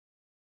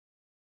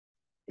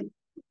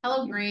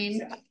Hello,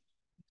 Green.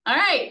 All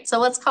right, so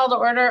let's call to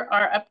order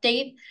our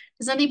update.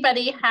 Does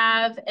anybody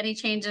have any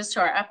changes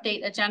to our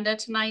update agenda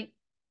tonight?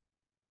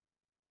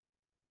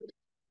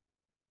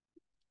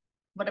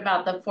 What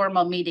about the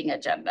formal meeting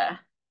agenda?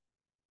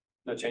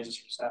 No changes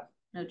for staff.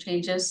 No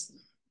changes?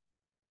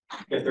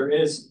 If there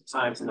is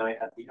time tonight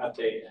at the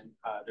update and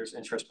there's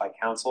interest by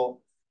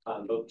council,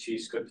 both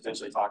chiefs could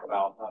potentially talk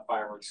about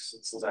fireworks,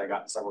 since I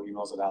got several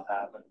emails about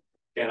that. But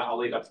again, I'll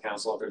leave it up to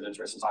council if there's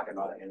interest in talking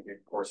about it, and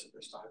of course if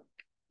there's time.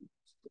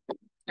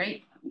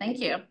 Great, thank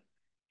you.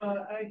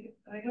 I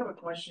have a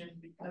question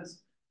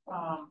because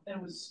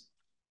it was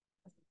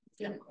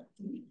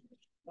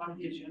on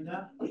the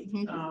agenda.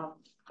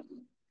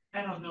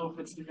 I don't know if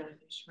it's even an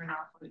issue or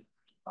not, but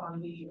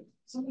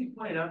somebody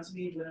pointed out to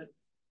me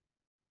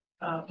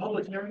that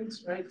public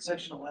hearings, right,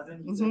 section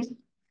 11.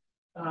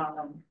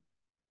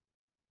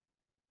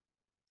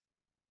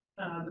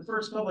 The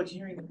first public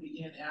hearing will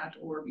begin at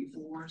or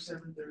before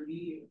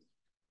 7:30,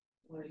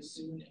 or as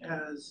soon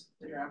as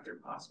thereafter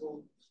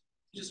possible.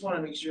 Just want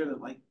to make sure that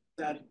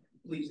that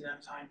leaves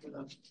enough time for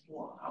the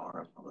 1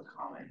 hour of public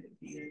comment if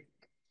needed.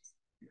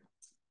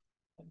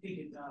 I think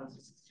it does.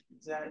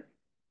 Is that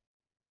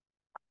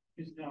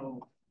there's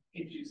no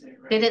issues there,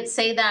 right? Did it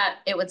say that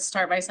it would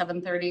start by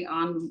 7:30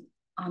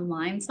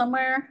 online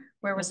somewhere?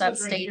 Where was that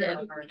stated?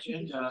 On our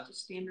agenda.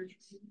 Standard.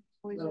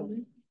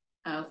 Oh,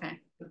 okay.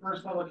 The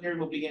first public hearing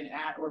will begin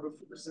at or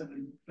before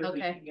 7:30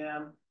 Okay.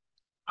 p.m.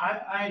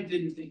 I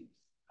didn't think.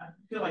 I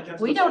feel like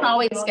that's. We don't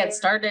always get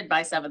started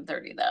by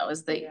 7:30 though.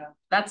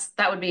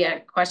 That would be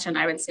a question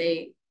I would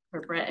say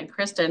for Brett and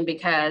Kristen,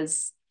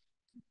 because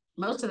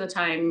most of the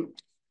time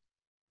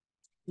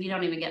we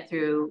don't even get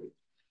through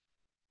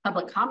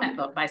public comment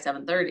vote by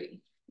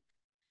 7:30.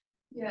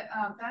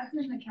 Yeah, that's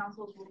in the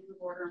council's rules of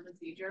order and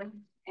procedure,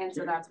 and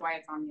so that's why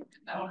it's on the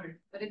agenda. Okay.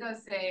 But it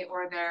does say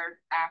or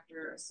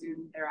thereafter,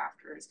 assume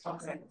thereafter is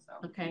possible. Okay. So.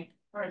 Okay.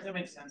 All right, that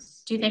makes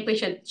sense. Do you think we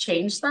should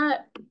change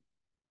that?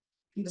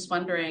 I'm just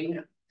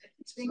wondering.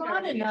 It's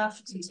broad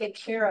enough to take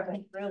care of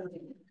it,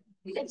 really.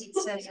 It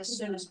says as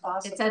soon as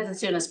possible. It says as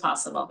soon as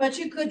possible. But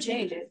you could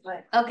change it,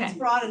 but okay. It's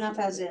broad enough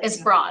as is.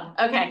 It's broad.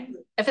 Okay.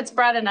 If it's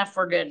broad enough,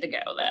 we're good to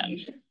go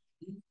then.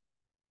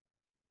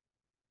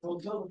 Well,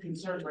 total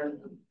concern, right?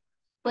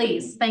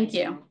 Please, thank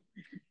you.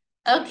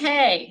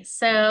 Okay,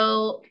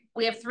 so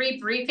we have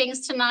 3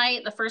 briefings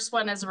tonight. The first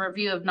one is a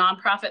review of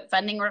nonprofit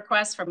funding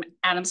requests from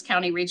Adams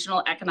County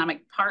Regional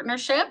Economic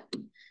Partnership,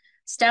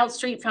 Stout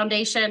Street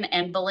Foundation,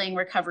 and Bullying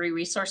Recovery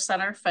Resource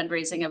Center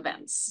fundraising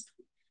events.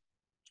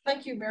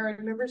 Thank you, Mayor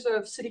and members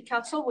of City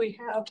Council. We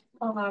have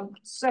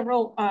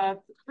several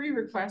 3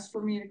 requests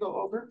for me to go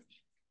over,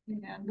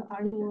 and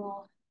I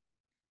will.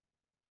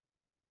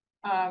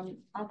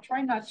 I'll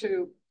try not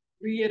to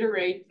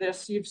reiterate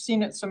this. You've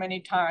seen it so many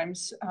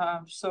times,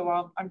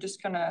 so I'm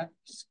just gonna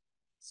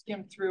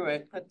skim through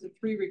it. But the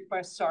 3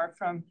 requests are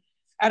from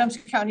Adams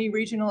County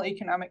Regional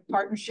Economic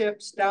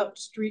Partnership, Stout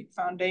Street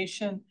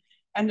Foundation,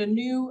 and a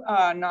new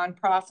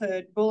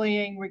nonprofit,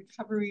 Bullying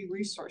Recovery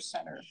Resource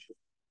Center.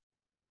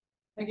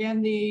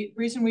 Again, the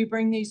reason we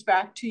bring these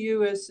back to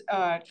you is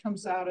it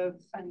comes out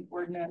of an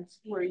ordinance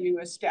where you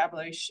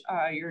establish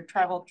your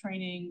travel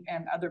training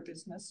and other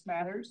business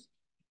matters.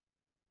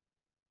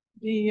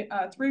 The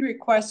 3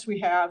 requests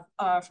we have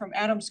from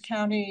Adams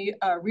County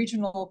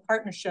Regional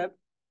Partnership,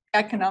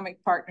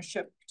 Economic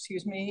Partnership,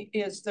 excuse me,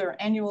 is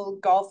their annual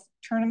golf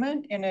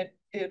tournament, and it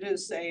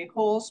is a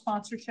whole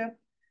sponsorship.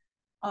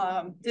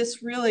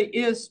 This really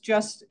is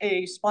just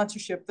a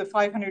sponsorship. The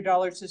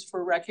 $500 is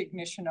for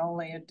recognition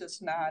only. It does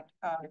not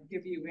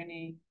give you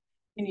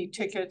any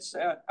tickets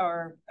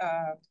or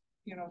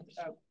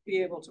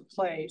be able to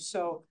play.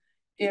 So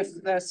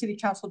if the city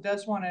council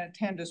does want to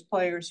attend as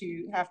players,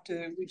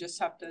 we just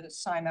have to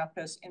sign up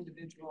as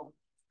individual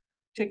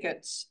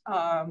tickets.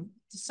 The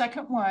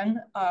second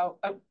one,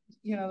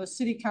 the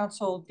city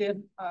council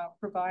did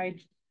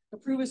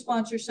approve a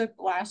sponsorship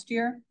last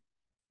year.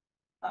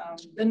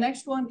 The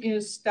next one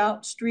is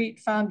Stout Street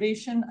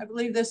Foundation. I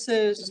believe this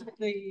is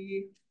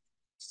the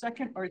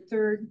 2nd or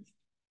 3rd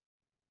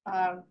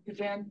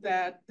event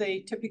that they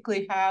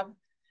typically have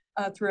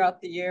throughout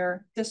the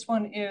year. This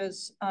one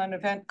is an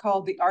event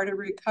called the Art of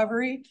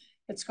Recovery.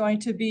 It's going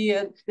to be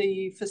at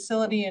the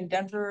facility in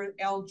Denver,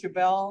 El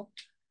Jebel.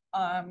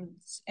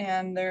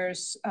 And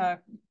there's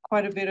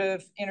quite a bit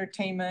of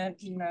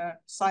entertainment and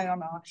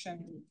silent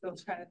auction,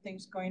 those kind of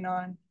things going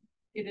on.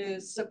 It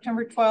is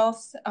September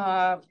 12th.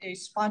 A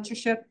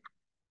sponsorship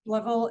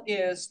level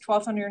is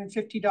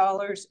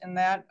 $1,250, and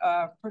that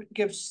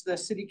gives the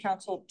city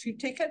council 2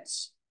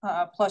 tickets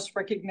plus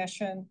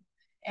recognition.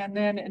 And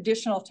then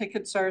additional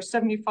tickets are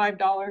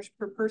 $75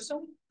 per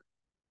person.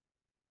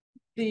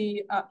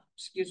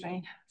 Excuse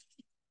me.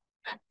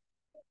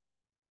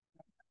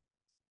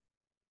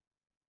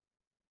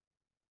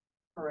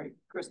 All right,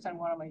 Kristen,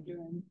 what am I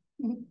doing?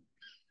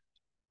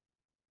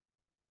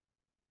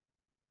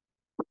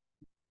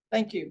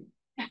 Thank you.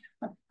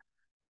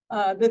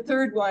 The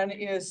third one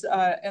is,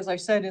 as I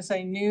said, is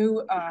a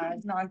new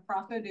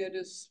nonprofit. It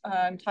is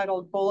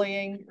entitled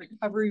Bullying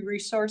Recovery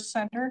Resource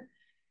Center.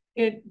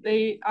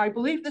 I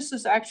believe this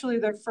is actually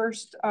their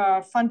first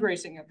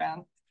fundraising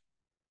event.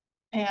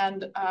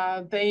 And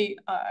they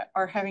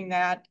are having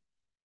that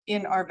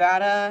in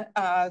Arvada.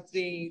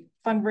 The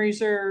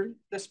fundraiser,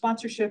 the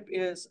sponsorship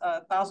is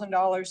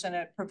 $1,000 and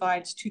it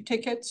provides 2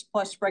 tickets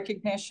plus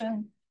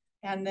recognition.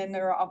 And then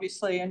there are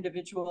obviously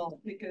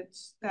individual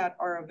tickets that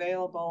are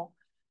available.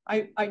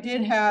 I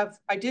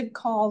did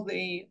call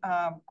the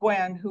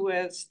Gwen, who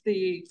is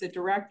the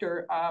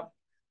director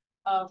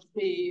of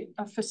the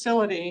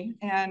facility,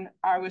 and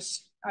I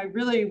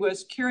really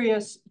was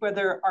curious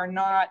whether or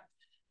not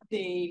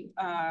the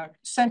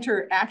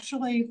center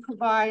actually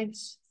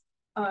provides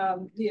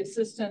the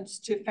assistance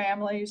to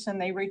families, and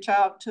they reach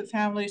out to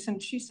families.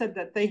 And she said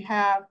that they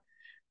have,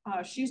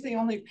 she's the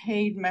only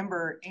paid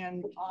member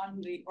on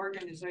the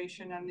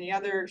organization, and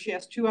she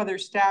has 2 other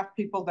staff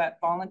people that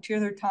volunteer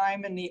their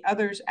time, and the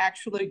others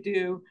actually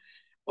do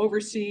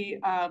oversee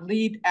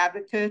lead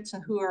advocates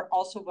and who are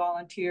also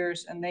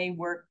volunteers, and they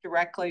work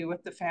directly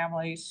with the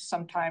families.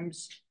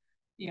 Sometimes,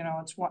 you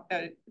know,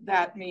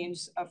 that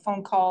means a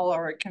phone call,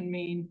 or it can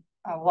mean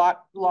a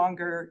lot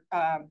longer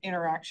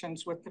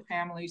interactions with the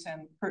families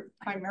and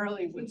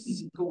primarily with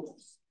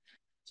schools.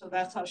 So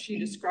that's how she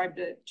described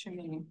it to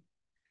me.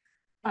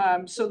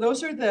 So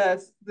those are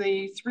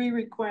the 3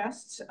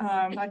 requests.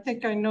 I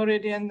think I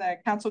noted in the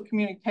council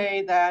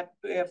communique that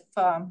if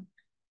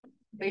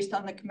based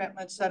on the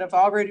commitments that have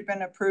already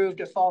been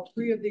approved, if all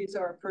 3 of these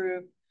are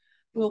approved,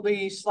 we'll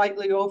be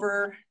slightly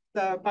over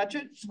the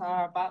budget,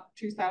 about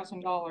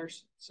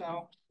 $2,000.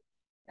 So,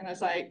 and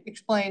as I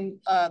explained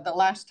the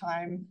last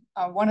time,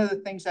 one of the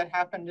things that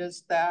happened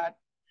is that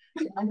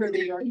a number of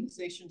the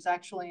organizations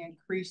actually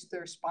increased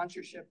their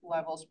sponsorship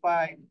levels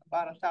by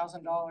about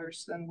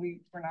 $1,000, and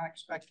we were not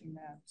expecting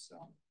that.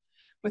 So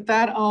with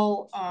that,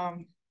 I'll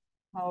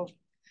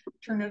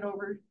turn it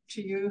over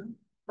to you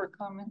for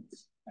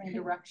comments and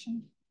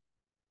direction.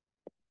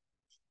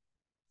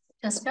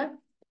 Jessica?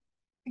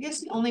 I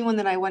guess the only one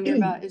that I wonder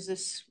about is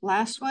this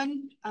last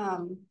one.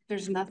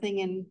 There's nothing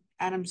in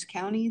Adams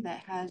County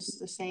that has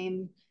the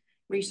same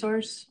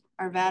resource.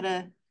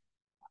 Arvada,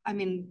 I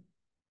mean,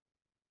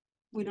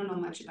 we don't know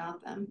much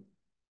about them.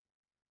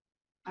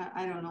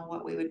 I don't know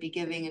what we would be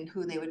giving and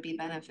who they would be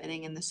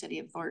benefiting in the city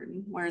of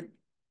Thornton, where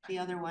the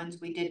other ones,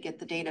 we did get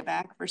the data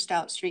back for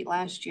Stout Street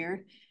last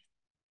year,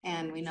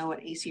 and we know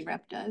what AC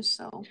Rep does.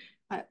 So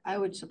I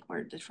would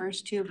support the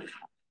first 2, but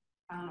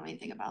I don't know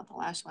anything about the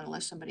last one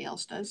unless somebody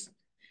else does.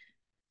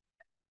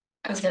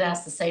 I was going to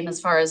ask the same as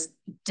far as,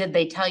 did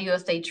they tell you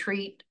if they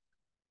treat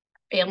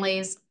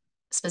families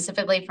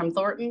specifically from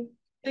Thornton?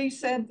 They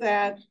said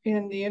that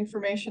in the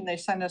information they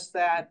sent us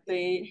that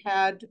they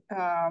had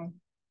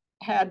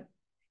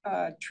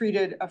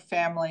treated a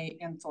family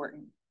in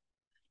Thornton.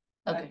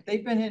 Okay.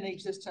 They've been in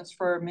existence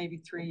for maybe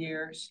 3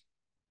 years.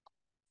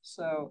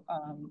 So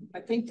I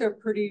think they're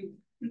pretty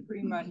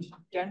much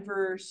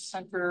Denver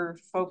center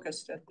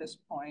focused at this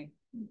point.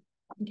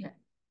 Okay.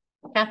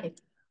 Kathy.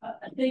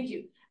 Thank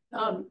you.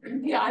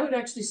 Yeah,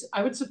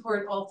 I would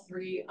support all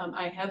 3.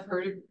 I have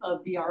heard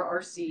of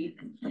BRRC.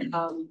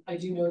 I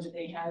do know that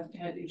they have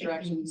had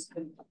interactions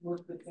and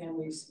worked with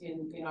families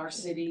in our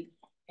city,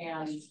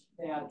 and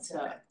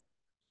that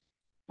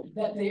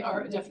they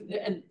are definitely,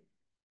 and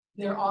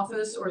their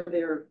office or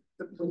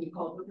when you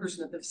call it the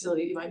person at the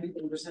facility, it might be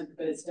 1%,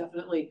 but it's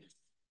definitely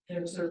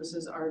their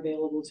services are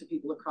available to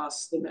people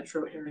across the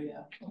metro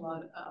area. A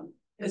lot,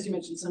 as you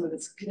mentioned, some of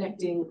it's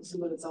connecting,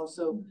 some of it's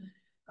also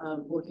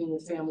working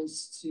with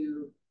families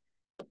to,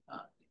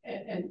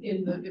 and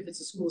if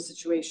it's a school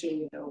situation,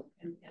 you know,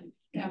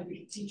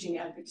 and teaching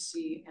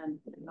advocacy and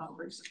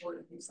offering support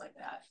and things like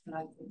that. And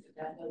I think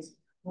that does,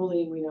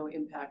 bullying, we know,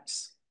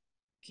 impacts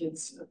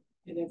kids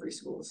in every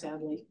school,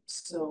 sadly.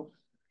 So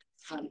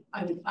I'm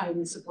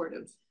in support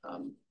of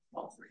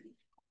all 3.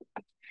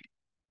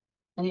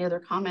 Any other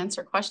comments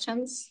or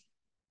questions?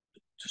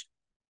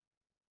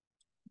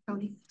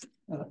 Tony?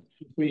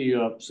 If we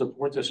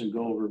support this and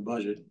go over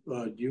budget,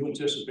 do you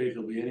anticipate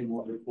there'll be any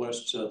more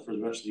requests for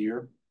the rest of the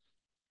year?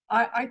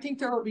 I think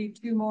there will be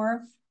 2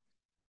 more.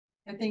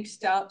 I think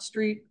Stout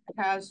Street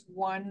has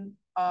 1,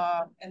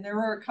 and there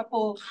are a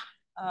couple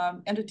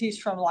entities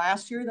from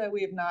last year that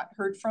we have not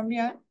heard from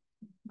yet.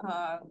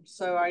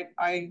 So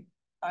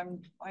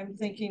I'm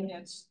thinking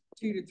it's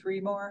 2 to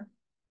 3 more.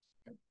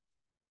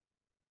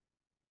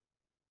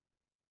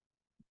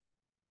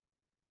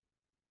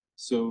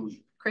 So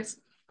Chris,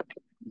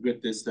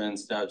 with this then,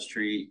 Stout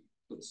Street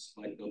looks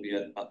like they'll be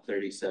at about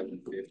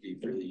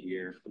 $37.50 for the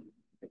year.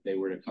 If they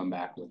were to come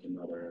back with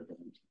another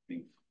event, I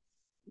think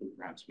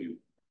perhaps we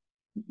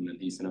in a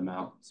decent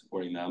amount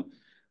supporting them.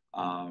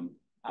 I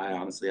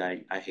honestly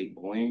hate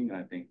bullying.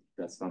 I think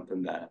that's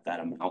something that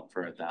amount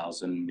for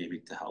 $1,000 maybe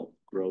to help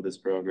grow this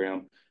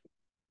program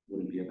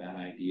wouldn't be a bad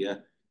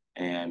idea.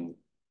 And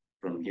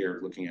from here,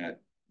 looking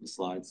at the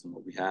slides and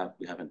what we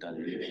haven't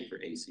done anything for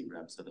AC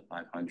Rep, so the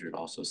 500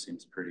 also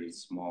seems pretty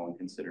small in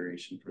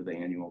consideration for the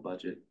annual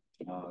budget.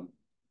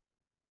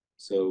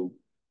 So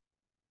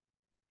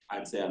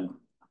I'd say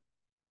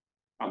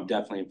I'm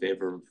definitely in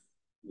favor of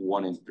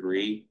 1 and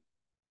 3.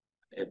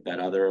 if that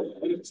other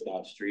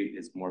Stout Street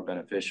is more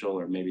beneficial,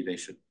 or maybe they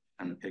should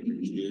kind of pick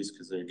and choose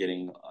because they're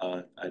getting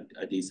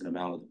a decent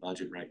amount of the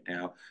budget right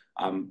now.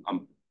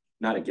 I'm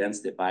not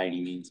against it by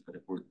any means, but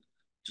if we're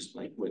just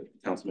like what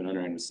Councilman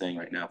Underhand was saying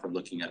right now, if we're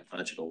looking at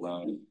budget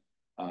alone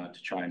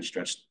to try and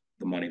stretch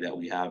the money that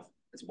we have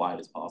as wide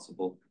as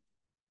possible.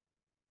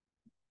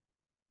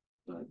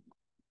 But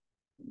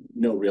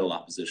no real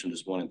opposition,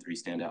 just 1 and 3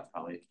 stand out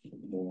probably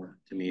more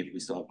to me if we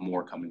still have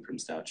more coming from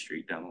Stout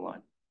Street down the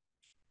line.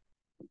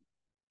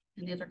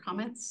 Any other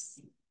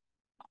comments?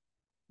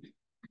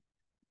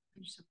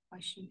 Just a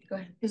question. Go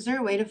ahead. Is there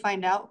a way to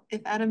find out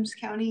if Adams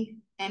County,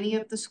 any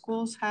of the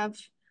schools have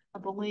a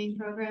bullying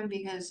program?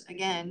 Because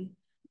again,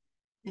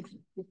 if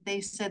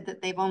they said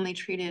that they've only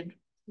treated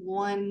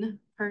one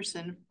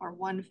person or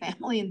one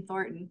family in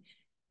Thornton,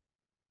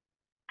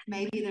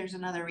 maybe there's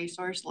another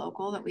resource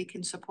local that we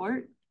can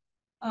support.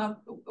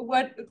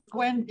 What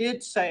Gwen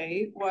did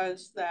say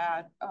was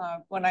that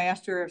when I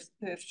asked her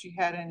if she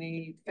had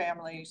any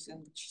families,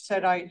 and she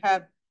said I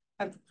have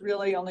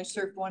really only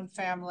served one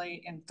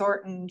family in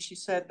Thornton. She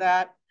said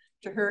that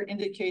to her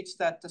indicates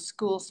that the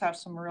schools have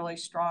some really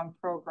strong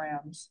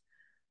programs.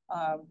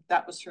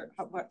 That was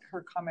what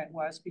her comment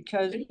was,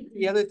 because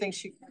the other thing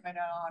she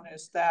commented on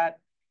is that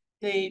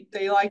they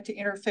like to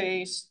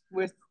interface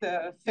with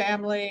the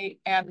family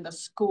and the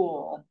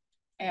school,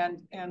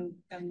 and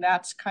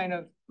that's kind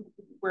of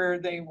where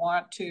they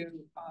want to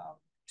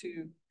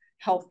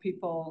help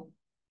people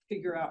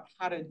figure out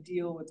how to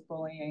deal with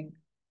bullying.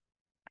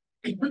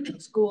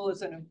 School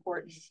is an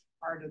important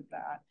part of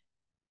that.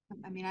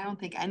 I mean, I don't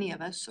think any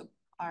of us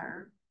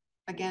are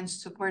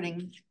against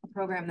supporting a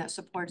program that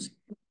supports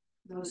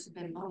those who've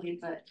been bullied,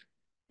 but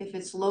if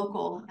it's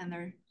local and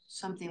there's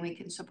something we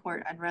can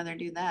support, I'd rather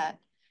do that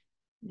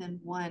than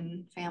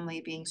one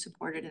family being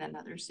supported in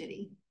another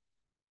city.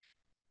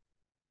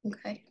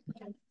 Okay.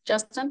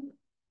 Justin?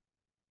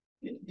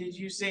 Did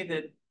you say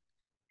that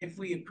if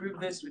we approve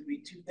this, would be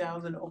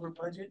 2,000 over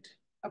budget?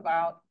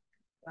 About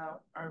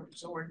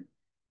So we're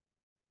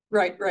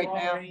right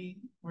already,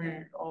 now.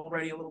 We're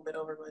already a little bit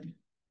over budget.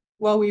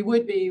 Well, we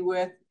would be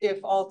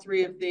if all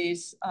 3 of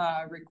these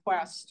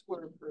requests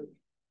were approved.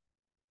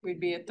 We'd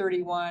be at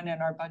 31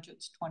 and our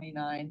budget's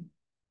 29.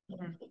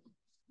 Mm-hmm.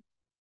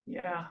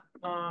 Yeah,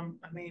 I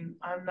mean,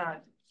 I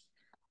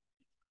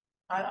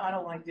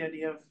don't like the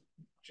idea of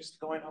just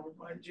going over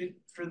budget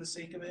for the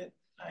sake of it.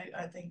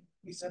 I think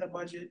we set a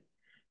budget,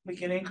 we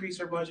can increase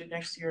our budget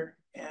next year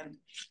and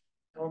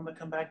tell them to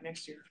come back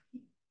next year.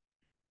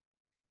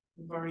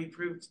 We've already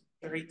approved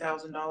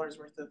 $30,000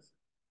 worth of,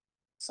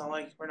 it's not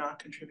like we're not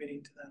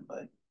contributing to them,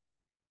 but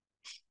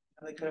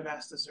they could have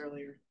asked us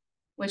earlier.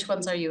 Which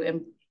ones are you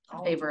in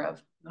favor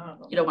of?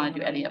 No, you don't want to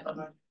do any of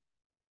them.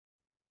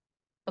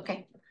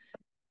 Okay.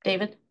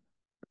 David?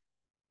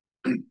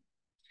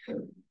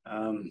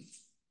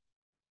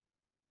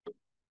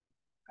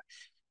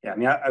 Yeah, I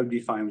mean, I would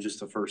be fine with just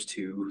the first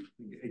 2.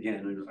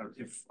 Again,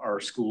 if our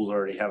schools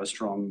already have a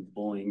strong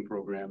bullying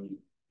program,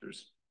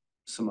 there's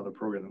some other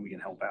program that we can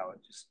help out.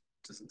 It just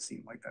doesn't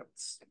seem like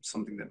that's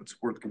something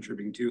that's worth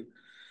contributing to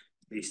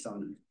based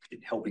on it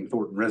helping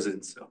Thornton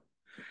residents. So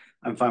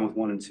I'm fine with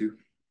 1 and 2.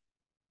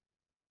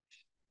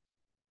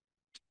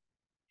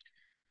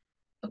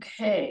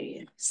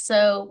 Okay,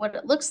 so what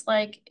it looks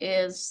like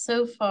is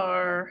so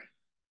far,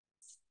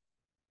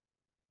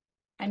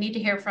 I need to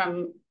hear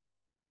from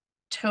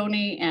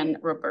Tony and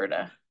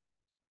Roberta.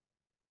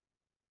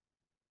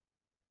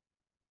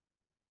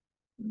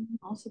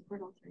 I'll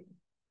support all 3.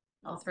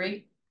 All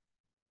 3?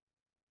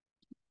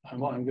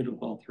 I'm good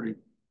with all 3.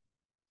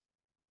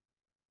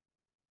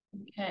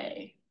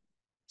 Okay,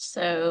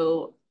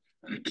 so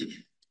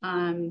it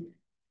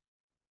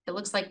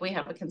looks like we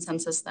have a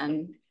consensus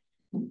then.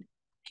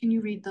 Can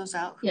you read those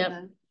out for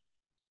the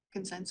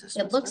consensus?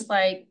 It looks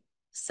like,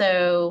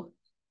 so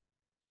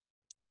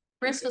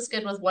Chris was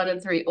good with 1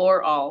 and 3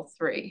 or all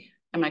 3.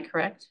 Am I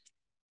correct?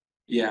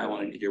 Yeah, I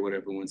wanted to hear what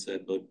everyone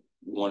said, but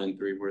 1 and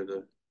 3 were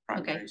the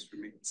primaries for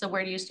me. So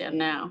where do you stand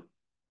now?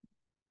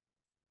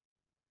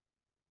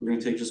 We're going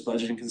to take this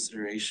budget in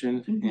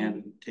consideration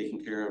and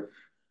taking care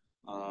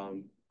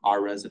of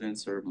our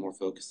residents are more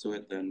focused to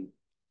it than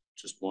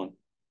just 1.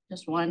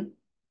 Just 1?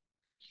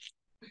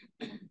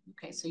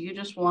 Okay, so you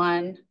just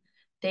 1.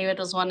 David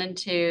was 1 and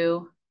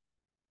 2.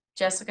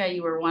 Jessica,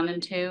 you were 1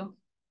 and 2.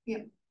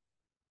 Yep.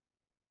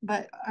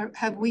 But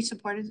have we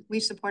supported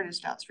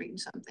Stout Street in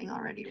something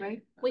already,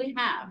 right? We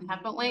have,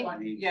 haven't we?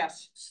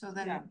 Yes. So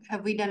then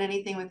have we done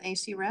anything with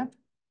AC Rep?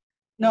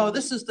 No,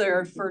 this is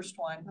their first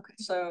one. Okay,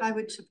 so I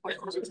would support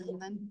this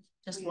then.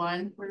 Just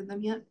 1. Supported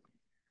them yet?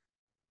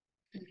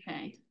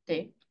 Okay,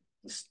 Dave.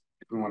 If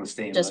we want to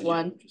stay in Just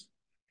budget,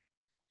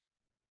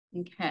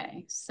 1.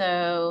 Okay,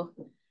 so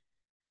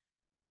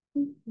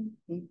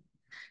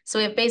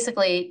we have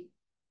basically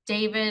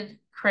David,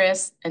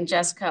 Chris, and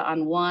Jessica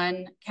on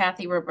 1,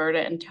 Kathy, Roberta,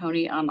 and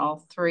Tony on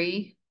all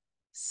 3.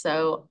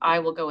 So I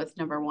will go with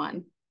number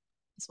 1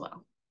 as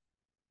well.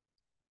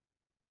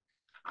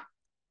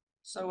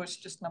 So it's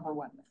just number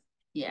 1.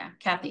 Yeah,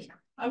 Kathy.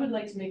 I would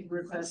like to make a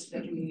request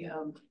that we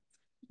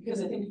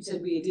because I think you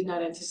said we did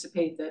not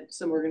anticipate that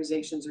some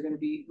organizations are going to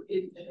be,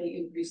 they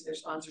increase their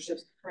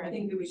sponsorships. I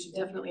think that we should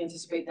definitely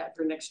anticipate that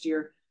for next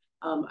year.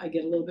 I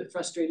get a little bit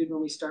frustrated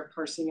when we start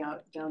parsing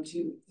out down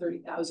to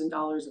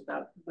 $30,000 of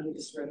that money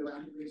to spread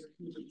around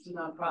to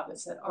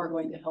nonprofits that are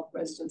going to help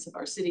residents of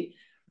our city.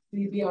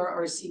 The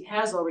BRRC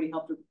has already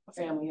helped a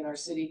family in our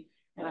city.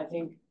 And I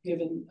think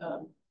given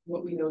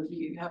what we know to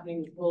be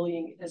happening with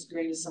bullying, as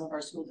great as some of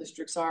our school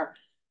districts are,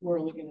 we're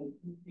only going to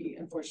be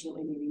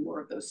unfortunately needing more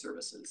of those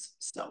services.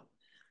 So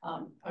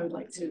I would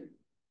like to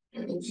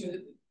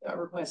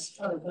request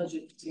our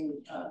budget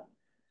to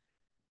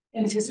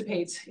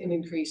anticipate an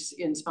increase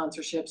in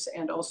sponsorships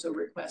and also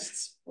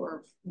requests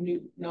for new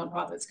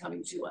nonprofits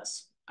coming to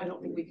us. I don't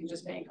think we can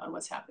just bank on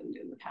what's happened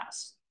in the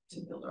past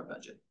to build our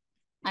budget.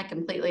 I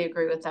completely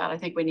agree with that. I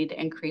think we need to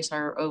increase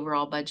our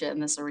overall budget in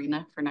this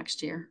arena for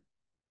next year.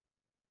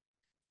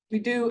 We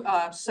do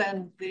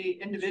send the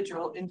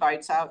individual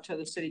invites out to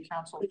the city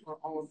council for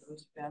all of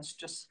those events.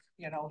 Just,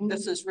 you know,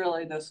 this is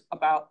really this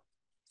about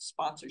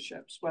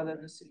sponsorships, whether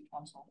the city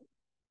council.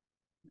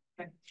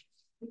 Okay.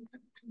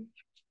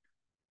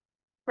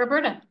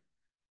 Roberta.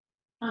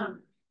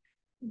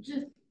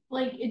 Just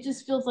like, it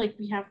just feels like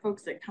we have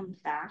folks that come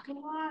back a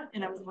lot.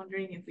 And I was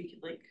wondering if we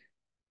could like,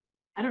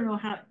 I don't know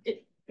how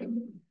it, I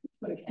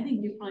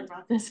think you probably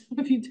brought this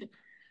if you did.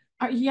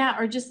 Yeah,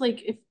 or just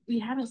like if we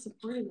haven't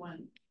supported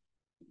one,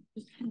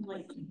 just kind of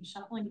like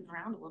shuffling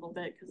around a little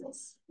bit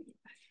because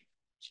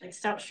it's like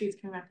Stout Street's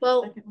coming back.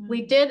 Well,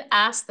 we did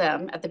ask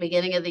them at the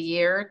beginning of the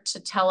year to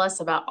tell us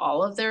about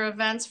all of their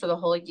events for the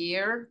whole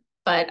year.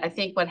 But I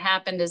think what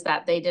happened is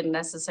that they didn't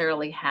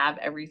necessarily have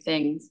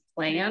everything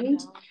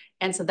planned.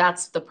 And so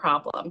that's the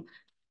problem.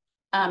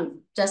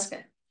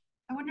 Jessica.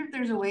 I wonder if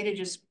there's a way to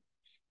just,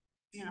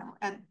 you know,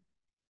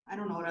 I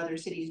don't know what other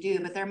cities do,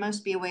 but there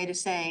must be a way to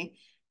say,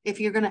 if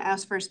you're going to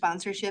ask for a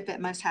sponsorship, it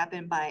must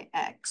happen by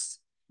X.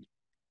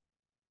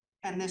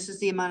 And this is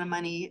the amount of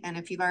money. And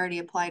if you've already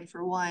applied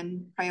for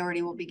one,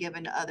 priority will be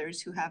given to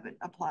others who haven't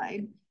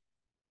applied.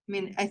 I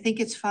mean, I think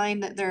it's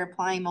fine that they're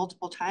applying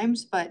multiple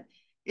times, but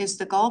is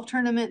the golf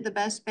tournament the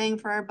best bang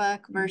for our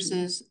buck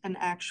versus an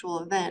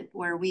actual event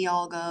where we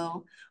all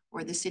go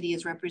or the city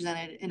is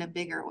represented in a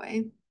bigger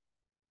way?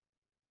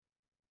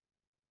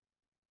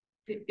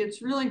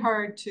 It's really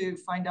hard to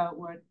find out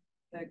what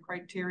the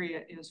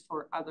criteria is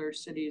for other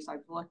cities.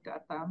 I've looked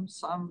at them.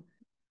 Some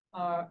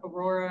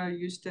Aurora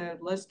used to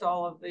list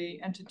all of the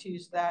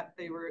entities that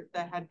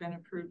had been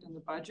approved in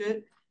the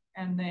budget,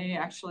 and they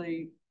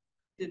actually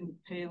didn't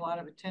pay a lot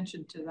of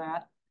attention to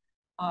that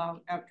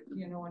after,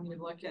 you know, when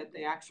you look at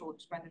the actual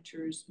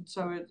expenditures. And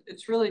so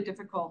it's really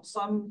difficult.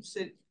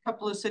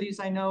 Couple of cities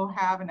I know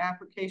have an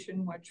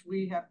application, which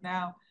we have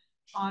now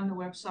on the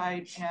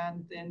website,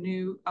 and the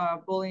new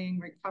Bullying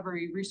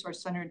Recovery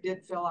Resource Center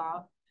did fill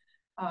out.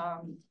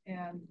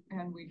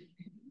 And we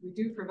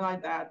do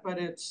provide that, but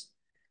it's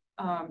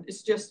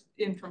just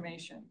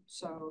information.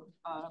 So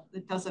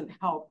it doesn't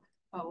help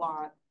a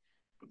lot.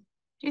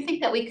 Do you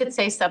think that we could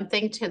say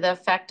something to the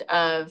effect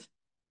of,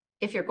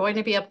 if you're going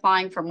to be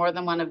applying for more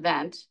than one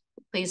event,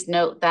 please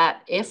note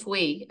that if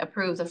we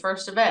approve the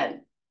first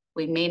event,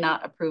 we may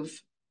not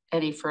approve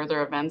any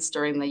further events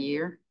during the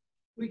year?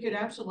 We could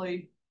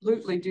absolutely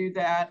do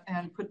that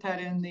and put that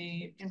in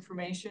the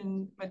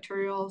information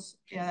materials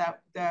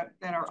that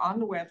are on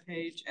the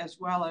webpage, as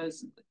well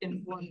as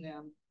inform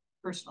them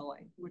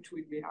personally, which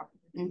we'd be happy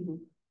to do. Mm-hmm.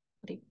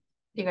 What do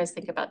you guys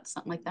think about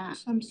something like that?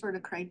 Some sort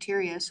of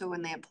criteria, so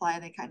when they apply,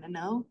 they kind of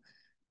know.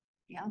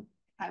 Yeah,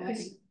 I'm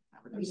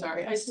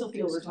sorry, I still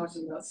feel we're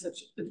talking about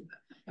such,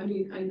 I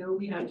mean, I know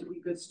we have to be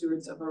good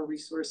stewards of our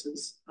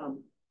resources.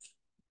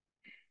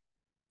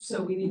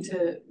 So we need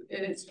to,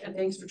 and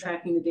thanks for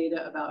tracking the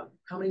data about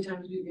how many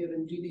times we've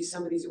given,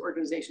 some of these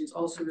organizations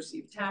also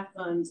receive TAF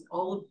funds,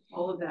 all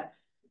of that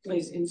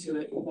plays into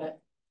it. But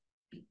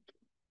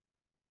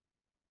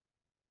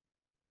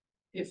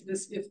if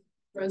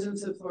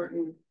residents of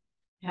Thornton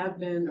have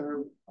been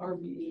or are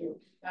being,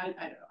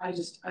 I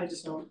just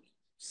don't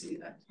see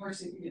that.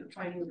 Parsing, you know,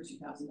 trying over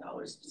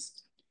 $2,000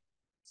 just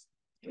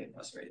get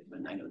frustrated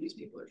when I know these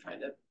people are trying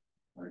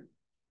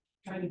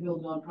to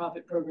build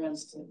nonprofit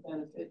programs to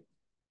benefit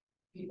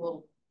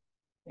people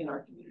in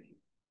our community.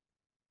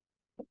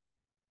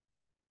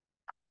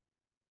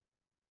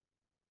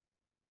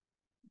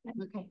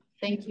 Okay,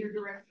 thank you.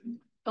 Direction.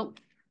 Oh,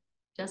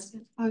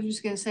 Jessica. I was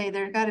just gonna say,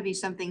 there's got to be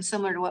something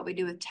similar to what we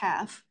do with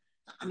TAF.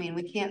 I mean,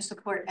 we can't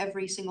support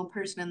every single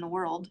person in the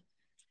world.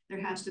 There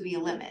has to be a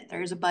limit.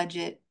 There's a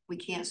budget. We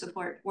can't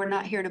support. We're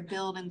not here to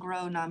build and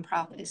grow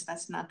nonprofits.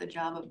 That's not the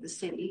job of the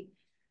city.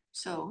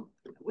 So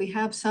we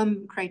have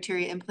some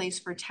criteria in place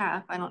for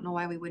TAF. I don't know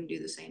why we wouldn't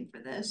do the same for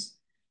this.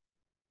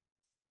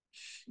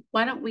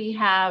 Why don't we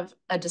have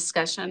a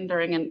discussion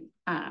during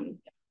an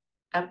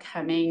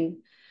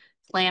upcoming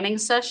planning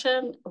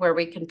session where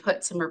we can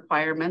put some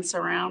requirements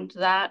around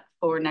that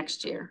for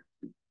next year?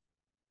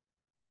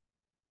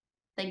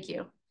 Thank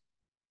you.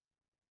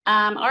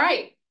 All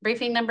right,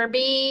 briefing number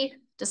B,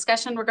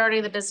 discussion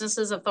regarding the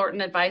Businesses of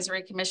Thornton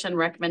Advisory Commission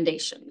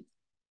recommendation.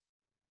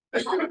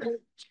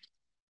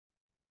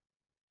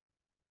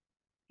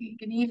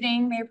 Good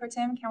evening, Mayor Pro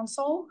Tem,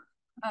 Council.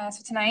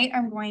 So tonight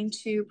I'm going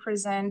to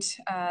present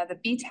the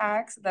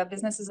BTAC, the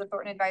Businesses of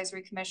Thornton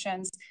Advisory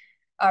Commission's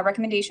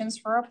recommendations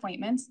for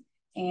appointments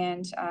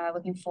and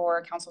looking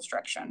for council's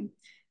direction.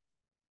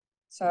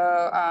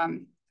 So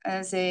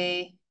as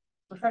a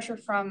refresher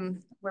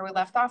from where we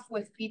left off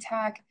with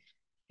BTAC,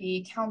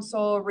 the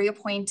council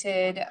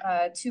reappointed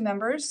 2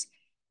 members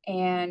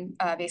and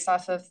based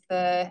off of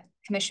the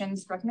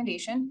commission's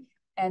recommendation,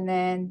 and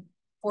then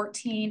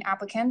 14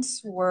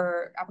 applications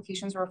were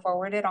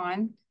forwarded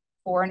on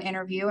for an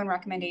interview and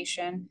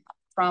recommendation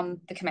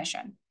from the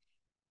commission.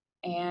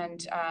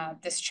 And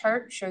this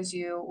chart shows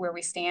you where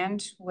we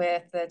stand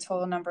with the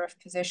total number of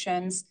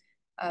positions.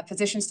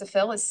 Positions to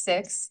fill is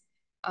 6.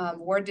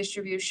 Ward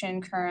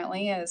distribution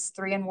currently is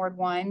 3 in Ward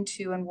 1,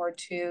 2 in Ward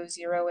 2,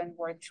 0 in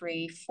Ward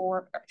 3,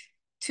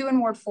 2 in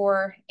Ward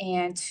 4,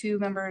 and 2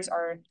 members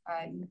are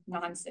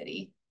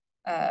non-city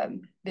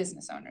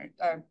business owners.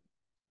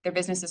 Their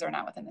businesses are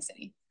not within the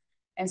city.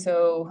 And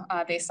so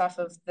based off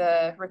of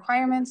the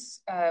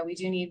requirements, we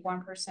do need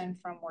 1 person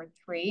from Ward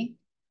 3.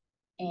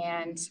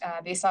 And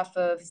based off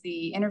of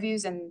the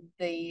interviews and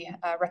the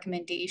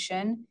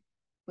recommendation,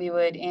 we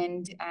would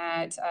end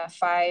at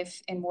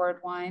 5 in Ward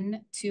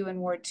 1, 2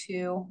 in Ward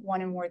 2,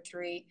 1 in Ward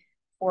 3,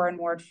 4 in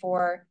Ward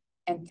 4,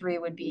 and 3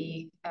 would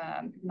be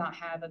not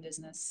have a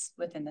business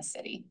within the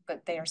city,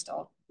 but they are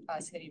still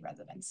city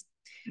residents.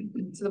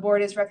 So the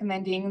board is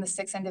recommending the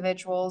 6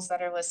 individuals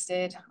that are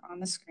listed on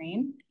the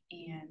screen,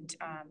 and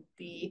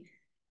the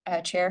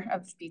chair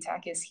of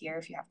BTAC is here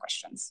if you have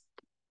questions.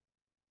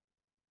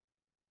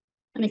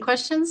 Any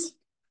questions?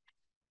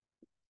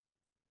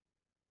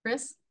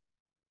 Chris?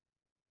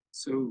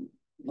 So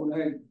when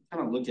I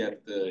kind of look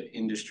at the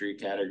industry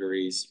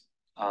categories,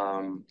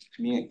 to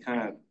me it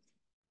kind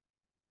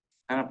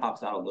of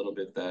pops out a little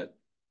bit that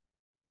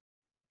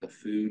the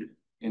food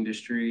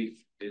industry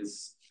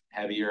is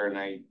heavier, and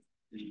I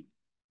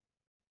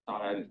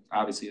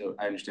obviously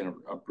I understand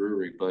a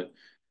brewery, but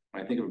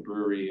when I think of a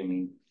brewery, I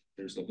mean,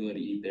 there's the ability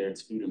to eat there.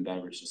 It's food and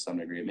beverage to some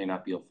degree. It may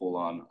not be a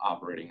full-on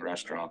operating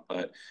restaurant,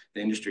 but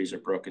the industries are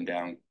broken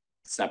down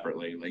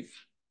separately. Like,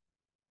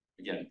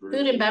 again, brewery.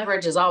 Food and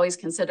beverage is always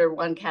considered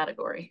one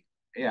category.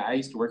 Yeah, I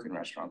used to work in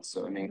restaurants.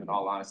 So, I mean, in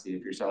all honesty,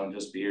 if you're selling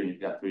just beer and you've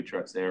got food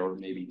trucks there, or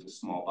maybe just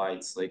small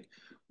bites, like,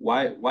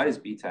 why does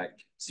BTAC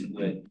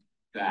split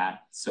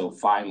that so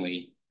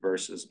finely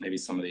versus maybe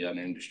some of the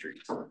other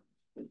industries?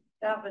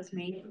 That was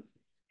me.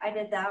 I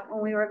did that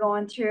when we were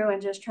going through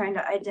and just trying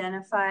to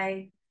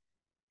identify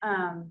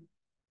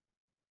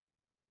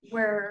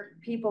where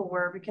people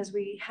were, because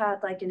we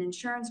had like an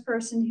insurance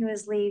person who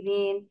was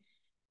leaving,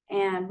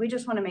 and we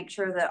just want to make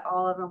sure that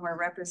all of them were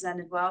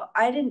represented well.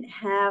 I didn't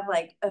have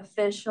like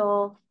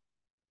official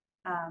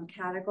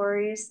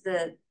categories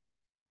that,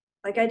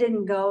 like, I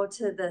didn't go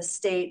to the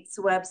state's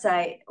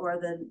website or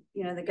the,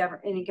 you know,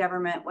 any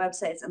government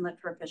websites and look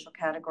for official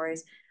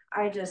categories.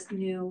 I just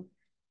knew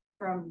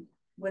from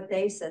what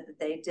they said that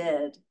they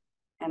did,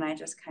 and I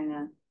just kind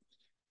of.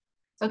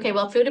 Okay,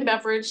 well, food and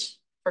beverage,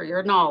 for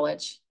your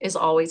knowledge, is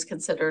always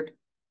considered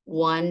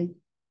one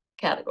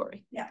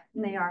category. Yeah,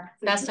 and they are.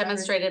 Best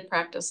demonstrated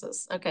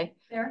practices. Okay.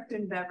 They're food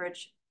and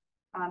beverage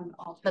on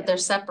all. But they're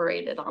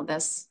separated on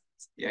this.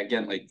 Yeah,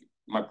 again, like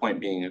my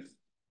point being,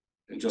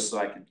 and just so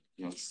I could,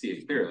 you know, see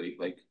it clearly,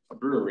 like a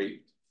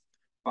brewery,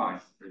 fine,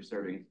 they're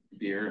serving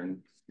beer and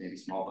maybe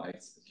small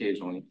bites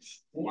occasionally.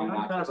 Why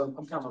not? I'm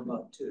kind of a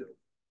nut too.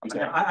 Okay.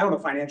 I own a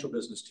financial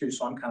business too,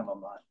 so I'm kind of a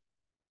nut.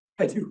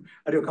 I do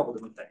a couple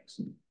different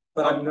things,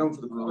 but I'm known for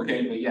the brewery.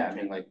 Okay, but yeah, I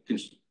mean, like,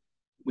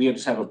 we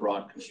just have a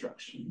broad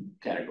construction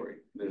category.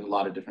 There's a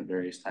lot of different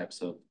various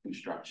types of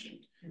construction.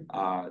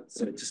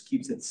 So it just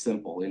keeps it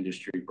simple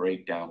industry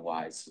breakdown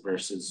wise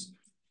versus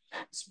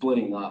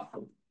splitting up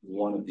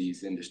one of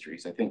these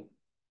industries. I think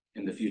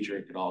in the future,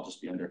 it could all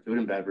just be under food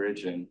and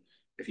beverage. And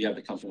if you have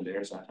the company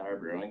there, Satire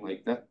Brewing,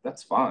 like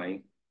that's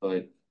fine.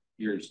 But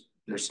there's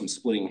some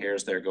splitting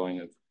hairs there going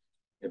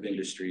of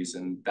industries.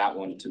 And that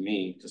one to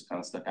me just kind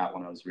of stuck out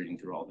when I was reading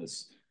through all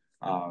this,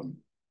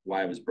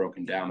 why it was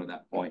broken down to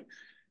that point.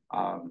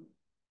 I'll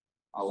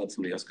let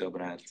somebody else go,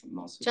 but I had something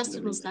else.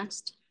 Justin was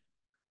next.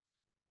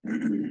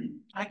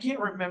 I can't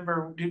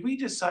remember. Did we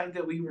decide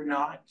that we were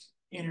not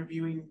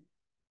interviewing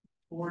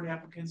board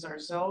applicants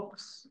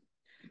ourselves?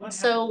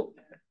 So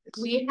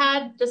we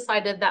had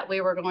decided that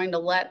we were going to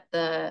let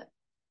the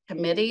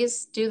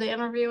committees do the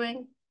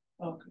interviewing.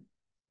 Okay.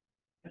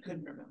 I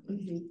couldn't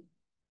remember.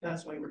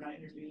 That's why we're not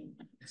interviewing.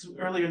 Because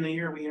earlier in the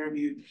year we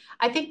interviewed.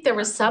 I think there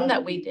was some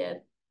that we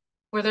did.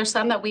 Were there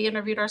some that we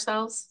interviewed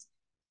ourselves?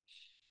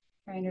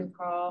 Trying to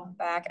recall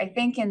back. I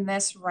think in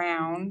this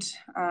round,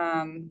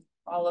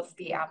 all of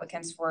the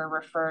applicants were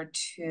referred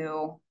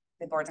to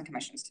the boards and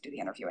commissions to do the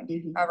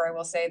interviewing. However, I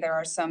will say there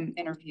are some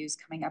interviews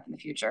coming up in the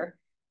future,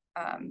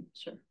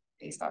 sure,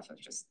 based off of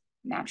just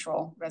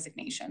natural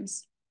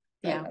resignations.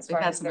 Yeah, as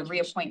far as the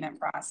reappointment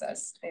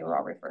process, they were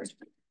all referred.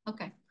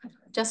 Okay,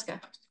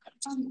 Jessica.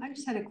 I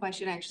just had a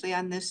question actually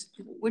on this.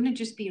 Wouldn't it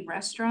just be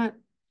restaurant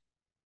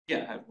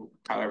Yeah,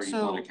 however you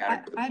want to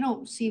categorize. I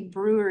don't see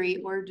brewery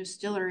or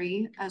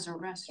distillery as a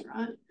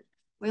restaurant.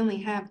 We only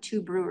have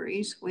 2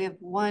 breweries. We have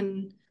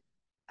one,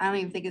 I don't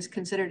even think it's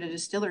considered a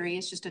distillery.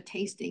 It's just a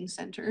tasting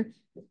center.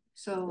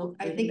 So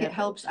I think it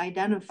helps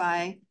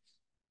identify,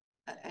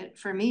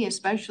 for me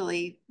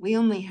especially, we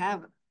only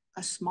have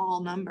a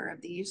small number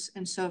of these.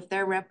 And so if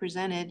they're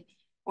represented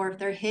or if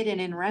they're hidden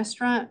in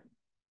restaurant,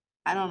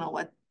 I don't know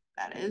what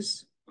that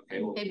is.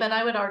 Okay, well, but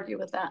I would argue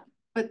with that.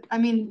 But I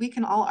mean, we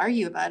can all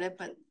argue about it,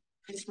 but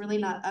it's really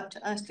not up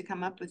to us to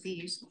come up with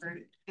these, or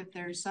if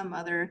there's some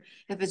other,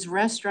 if it's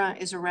restaurant,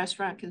 is a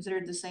restaurant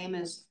considered the same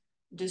as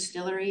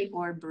distillery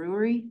or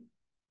brewery?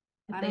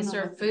 If they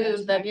serve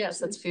food, then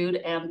yes, it's food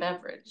and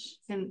beverage.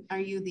 And are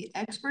you the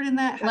expert in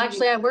that? Well,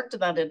 actually, I worked in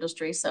that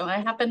industry, so I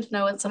happen to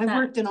know it's a I've fact.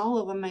 worked in all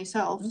of them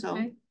myself, so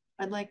Okay.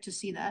 I'd like to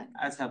see that.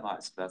 as have I,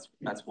 so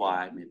that's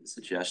why I made the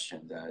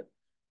suggestion that,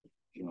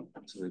 you know,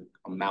 the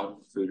amount of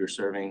food you're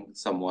serving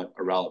somewhat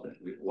irrelevant.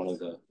 One of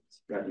the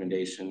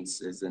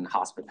recommendations is in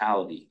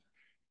hospitality,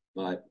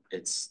 but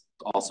it's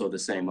also the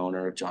same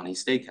owner of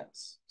Johnny's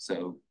Steakhouse.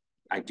 So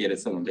I get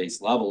it's on the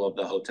base level of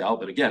the hotel,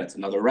 but again, it's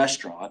another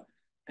restaurant,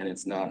 and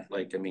it's not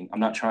like, I mean, I'm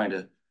not trying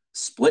to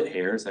split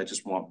hairs. I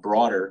just want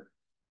broader,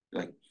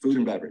 like food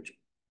and beverage,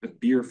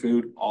 beer,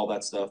 food, all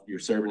that stuff. You're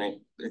serving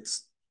it.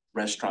 It's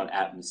restaurant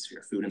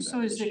atmosphere, food and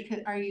beverage. So is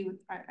it, are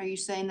you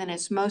saying that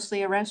it's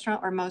mostly a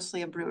restaurant or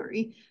mostly a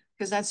brewery?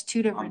 Because that's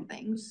 2 different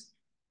things.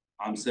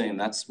 I'm saying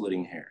that's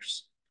splitting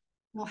hairs.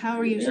 Well, how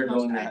are you They're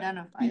supposed going to to-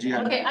 identify Did you that?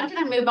 have- Okay, I'm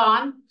gonna move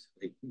on.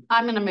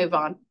 I'm gonna move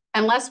on.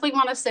 Unless we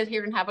want to sit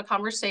here and have a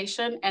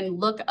conversation and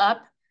look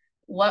up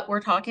what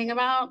we're talking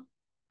about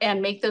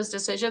and make those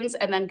decisions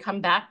and then come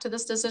back to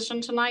this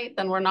decision tonight,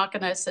 then we're not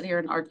gonna sit here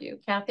and argue.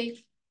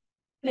 Kathy?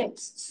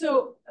 Thanks.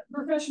 So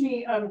refresh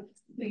me,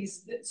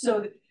 please.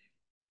 So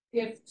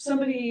if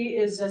somebody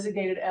is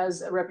designated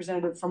as a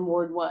representative from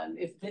Ward 1,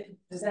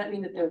 does that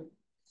mean that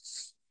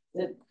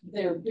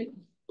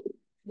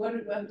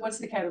what's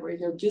the category?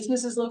 Their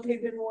business is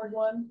located in Ward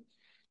 1?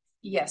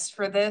 Yes,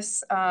 for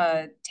this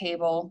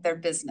table, their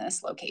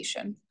business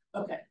location.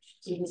 Okay,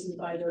 so this is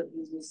by their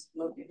business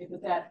located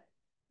with that.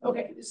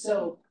 Okay,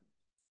 so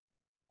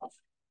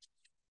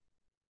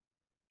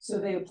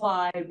they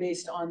apply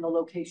based on the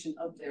location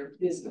of their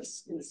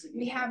business in the city.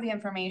 We have the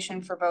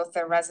information for both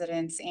their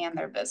residents and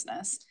their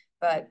business,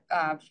 but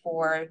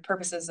for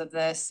purposes of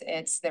this,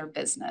 it's their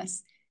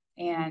business.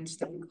 And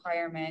the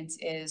requirement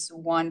is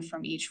 1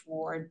 from each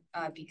ward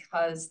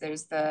because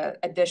there's the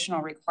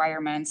additional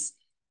requirements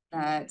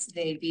that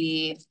they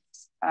be,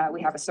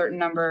 we have a certain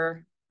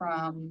number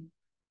from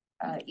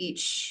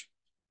each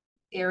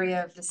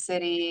area of the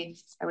city.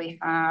 We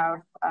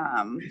have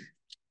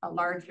a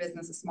large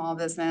business, a small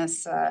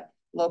business,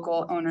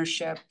 local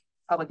ownership,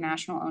 public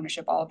national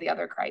ownership, all of the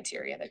other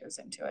criteria that goes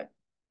into it.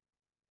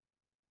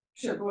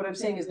 Sure, but what I'm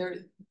saying is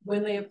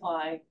when they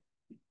apply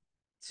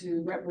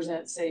to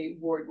represent, say,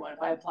 Ward 1,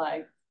 if I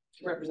apply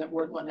to represent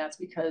Ward 1, that's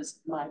because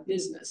my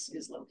business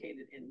is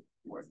located in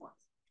Ward 1.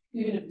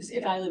 Even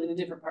if I live in a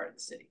different part of the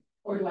city,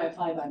 or do I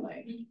apply by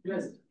my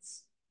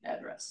residence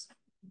address?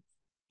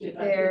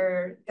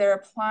 They're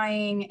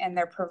applying and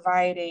they're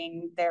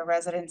providing their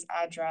residence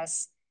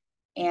address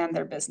and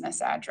their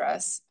business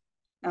address.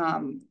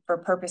 For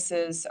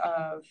purposes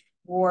of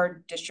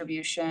ward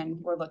distribution,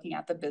 we're looking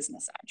at the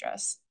business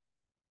address.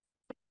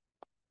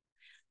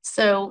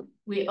 So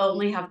we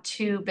only have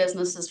 2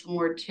 businesses from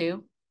Ward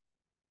 2?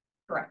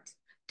 Correct.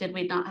 Did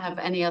we not have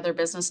any other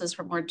businesses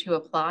from Ward 2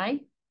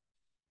 apply?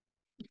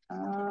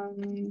 I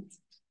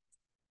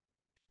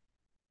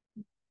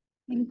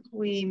think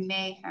we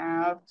may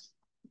have,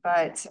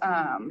 but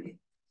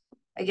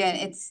again,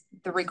 it's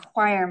the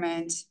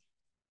requirement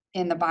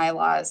in the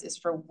bylaws is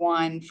for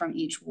 1 from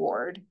each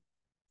ward.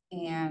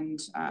 And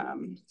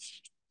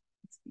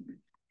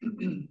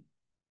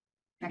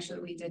actually,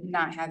 we did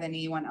not have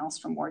anyone else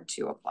from Ward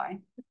 2 apply.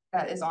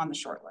 That is on the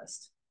short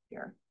list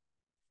here.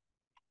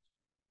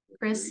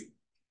 Chris?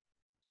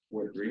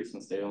 Ward 3,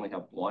 since they only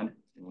have 1,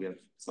 and we have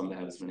some that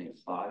have as many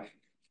as 5.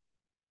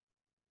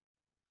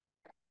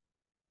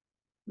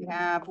 We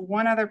have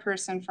 1 other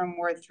person from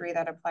Ward 3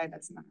 that applied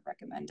that's not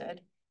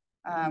recommended.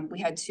 We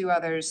had 2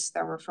 others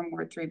that were from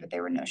Ward 3, but they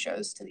were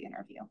no-shows to the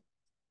interview.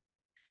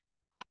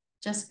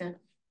 Jessica?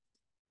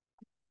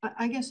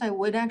 I guess I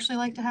would actually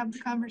like to have the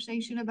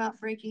conversation about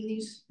breaking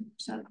these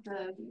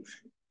the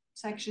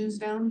sections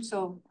down.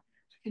 So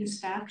can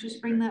staff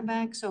just bring that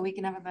back so we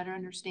can have a better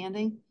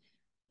understanding?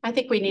 I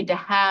think we need to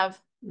have,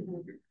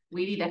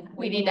 we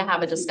need to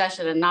have a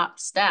discussion, and not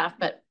staff,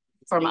 but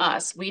from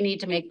us. We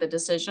need to make the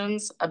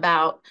decisions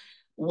about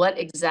what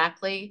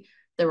exactly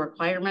the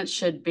requirements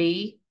should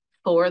be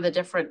for the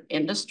different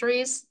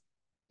industries.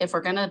 If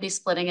we're going to be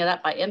splitting it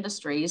up by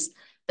industries,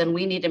 then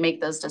we need to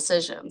make those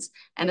decisions.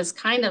 And it's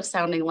kind of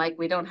sounding like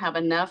we don't have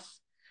enough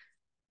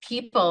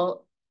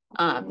people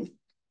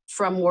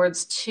from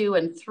wards 2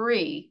 and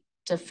 3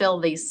 to fill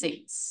these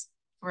seats.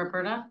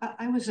 Roberta?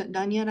 I wasn't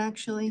done yet,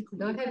 actually.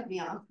 Go ahead.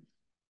 Yeah.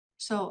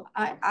 So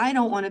I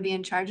don't want to be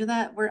in charge of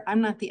that. I'm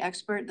not the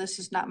expert. This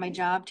is not my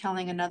job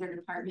telling another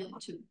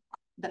department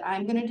that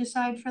I'm going to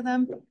decide for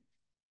them.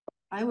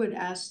 I would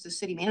ask the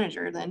city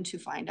manager then to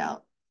find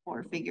out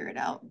or figure it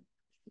out.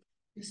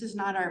 This is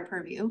not our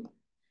purview.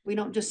 We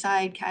don't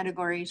decide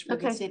categories for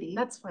the city.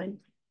 That's fine.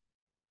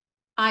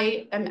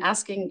 I am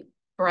asking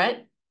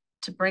Brett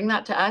to bring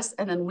that to us,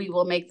 and then we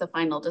will make the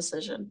final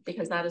decision,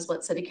 because that is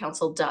what city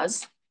council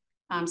does.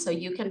 So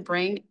you can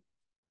bring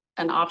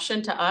an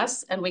option to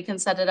us and we can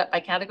set it up by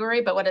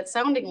category. But what it's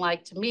sounding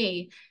like to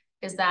me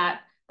is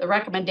that the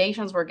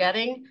recommendations we're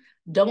getting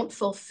don't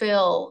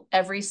fulfill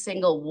every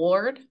single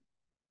ward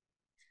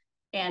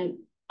and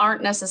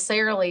aren't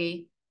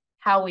necessarily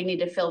how we need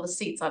to fill the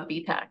seats on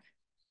BTAC.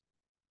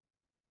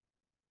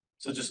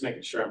 So just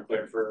making sure I'm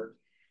clear for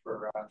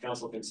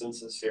council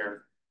consensus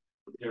here,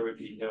 there would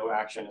be no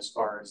action as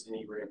far as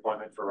any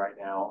reappointment for right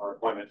now or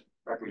appointment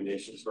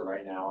recommendations for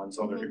right now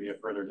until there could be a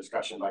further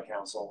discussion by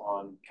council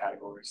on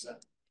categories then.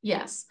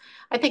 Yes,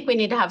 I think we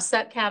need to have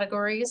set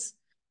categories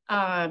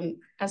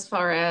as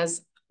far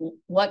as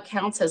what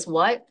counts as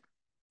what.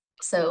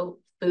 So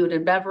food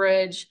and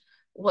beverage,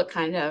 what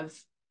kind of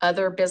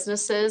other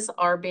businesses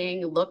are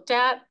being looked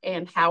at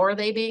and how are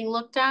they being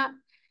looked at?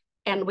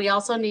 And we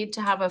also need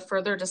to have a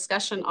further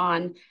discussion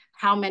on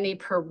how many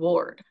per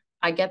ward.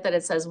 I get that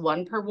it says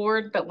 1 per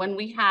ward, but when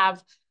we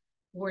have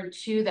Ward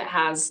 2 that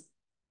has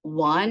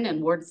 1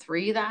 and Ward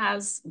 3 that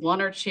has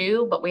 1 or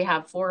 2, but we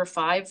have 4 or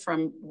 5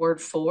 from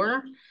Ward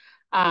 4,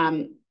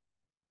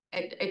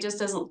 it just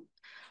doesn't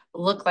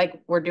look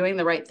like we're doing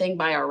the right thing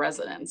by our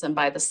residents and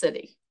by the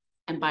city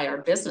and by our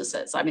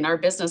businesses. I mean, our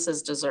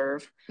businesses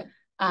deserve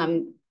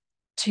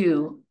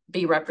to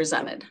be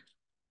represented.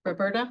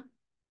 Roberta?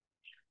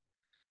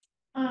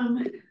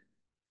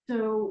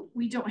 So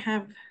we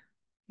have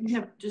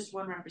just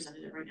 1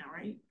 representative right now,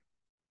 right?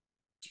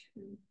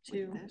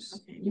 Two.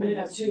 Okay. You would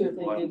have 2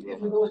 if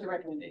we go with the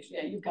recommendation.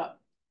 Yeah, you've got.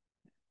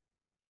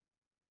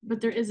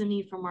 But there is a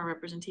need for more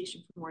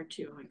representation for Ward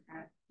 2, like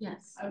that.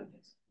 Yes.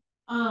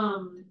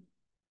 I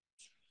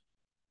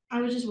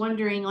was just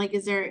wondering, like,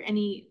 is there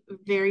any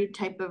varied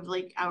type of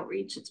like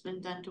outreach that's been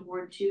done to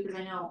Ward 2? Because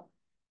I know,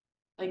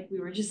 like we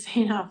were just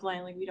saying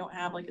offline, like we don't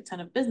have like a ton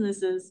of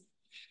businesses,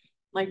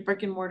 like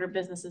brick and mortar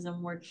businesses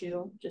in Ward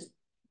 2, just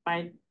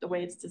by the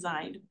way it's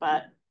designed.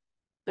 But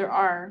there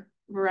are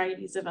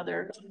varieties of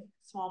other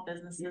small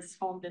businesses,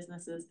 home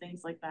businesses,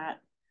 things like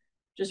that.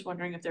 Just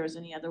wondering if there was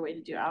any other way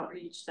to do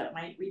outreach that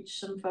might reach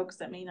some folks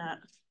that may not,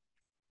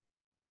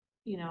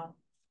 you know,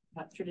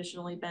 have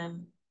traditionally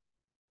been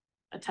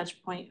a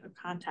touch point of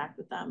contact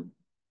with them.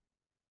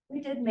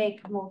 We did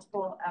make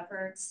multiple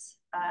efforts,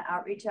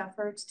 outreach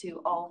efforts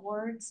to all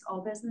wards,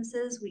 all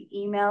businesses. We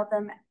emailed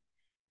them,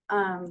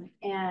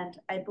 and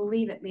I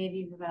believe it may have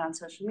even been on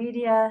social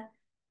media,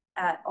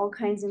 at all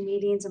kinds of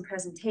meetings and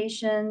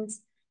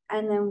presentations.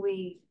 And then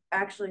we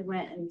actually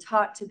went and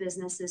talked to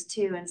businesses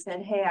too and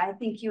said, hey, I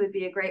think you would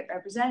be a great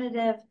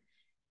representative.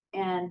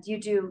 And you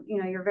do, you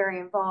know, you're very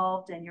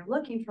involved and you're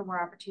looking for more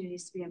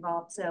opportunities to be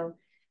involved. So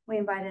we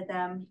invited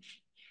them.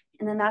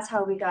 And then that's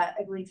how we got,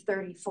 I believe,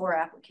 34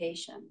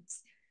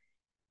 applications.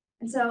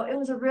 And so it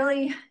was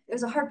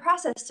a hard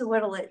process to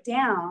whittle it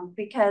down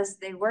because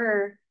they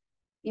were,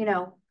 you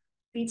know,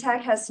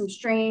 BTAC has some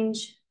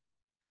strange,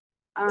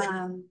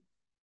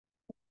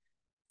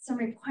 some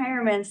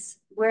requirements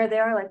where they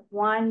are like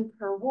 1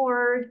 per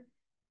ward,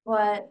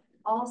 but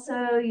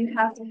also you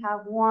have to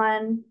have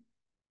 1,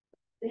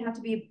 they have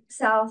to be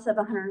south of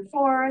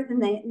 104th, and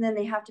then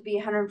they have to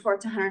be 104th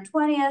to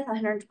 120th,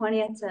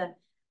 120th to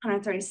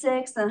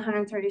 136th, and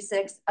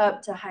 136th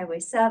up to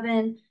Highway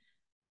 7.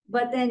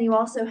 But then you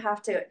also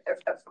have to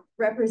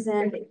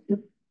represent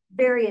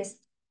various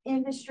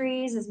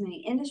industries, as many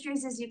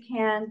industries as you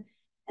can.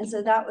 And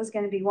so that was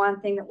going to be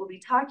one thing that we'll be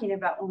talking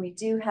about when we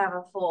do have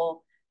a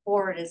full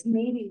board, is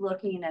maybe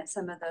looking at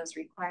some of those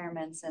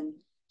requirements and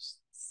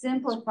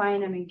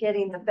simplifying them and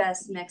getting the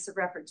best mix of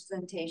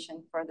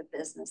representation for the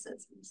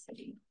businesses in the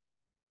city.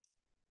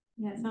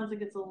 Yeah, it sounds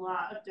like it's a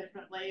lot of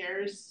different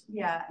layers.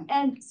 Yeah,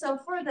 and so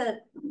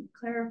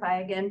clarify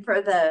again,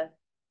 for the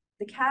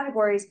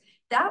categories,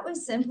 that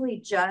was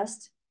simply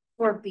just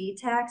for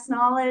BTAC's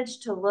knowledge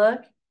to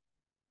look,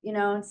 you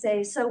know, and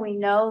say, so we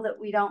know that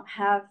we don't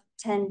have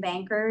 10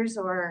 bankers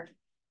or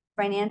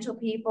financial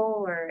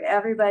people or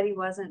everybody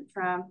wasn't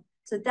from,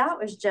 so that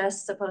was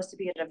just supposed to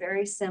be at a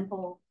very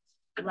simple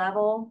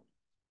level.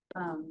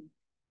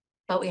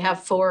 But we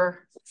have 4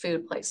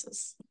 food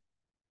places.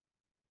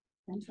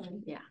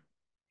 Essentially. Yeah.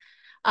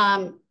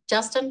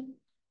 Justin?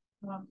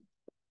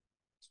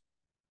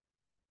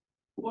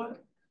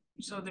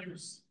 So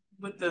there's,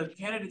 with the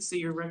candidates that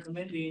you're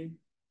recommending,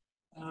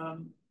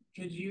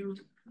 could you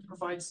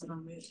provide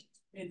some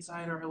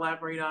insight or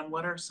elaborate on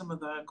what are some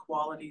of the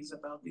qualities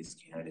about these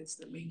candidates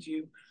that made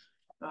you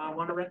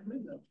want to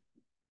recommend them?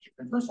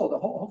 And first of all, the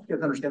whole you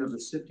have to understand there's a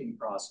sifting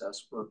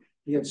process where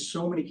we had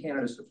so many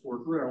candidates to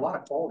forward through. There are a lot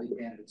of quality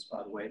candidates,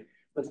 by the way,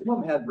 but some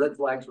of them had red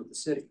flags with the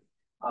city,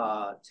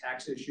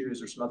 tax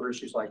issues or some other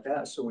issues like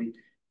that. So we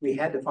we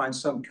had to find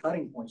some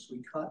cutting points.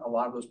 We cut a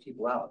lot of those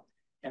people out.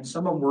 And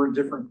some of them were in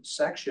different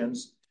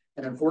sections,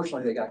 and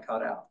unfortunately they got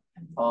cut out.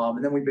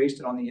 And then we based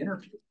it on the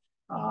interview.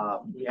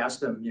 We asked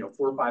them,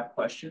 4 or 5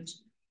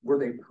 questions. Were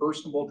they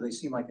personable? Do they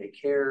seem like they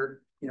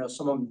cared?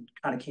 Some of them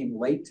kind of came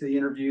late to the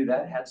interview.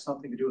 That had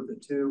something to do with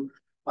it too.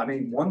 I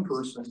mean, one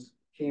person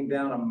came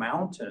down a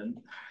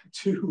mountain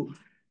to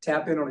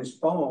tap in on his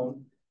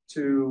phone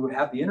to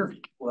have the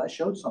interview. Well, that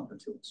showed something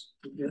to us.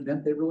 It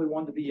meant they really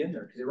wanted to be in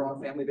there because they were on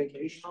a family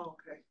vacation. Oh,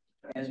 okay.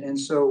 And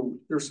so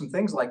there's some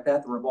things like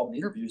that were involved in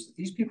the interviews that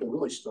these people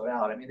really stood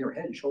out. I mean, they were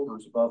head and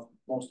shoulders above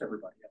most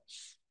everybody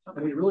else.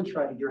 And we really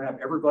tried to have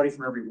everybody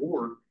from every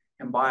ward,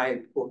 and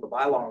by quote the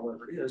bylaw or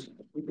whatever it is,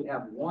 we could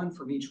have one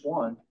from each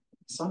one.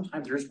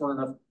 Sometimes there just weren't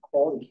enough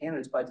quality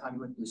candidates by the time you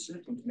went through the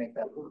system to make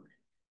that work.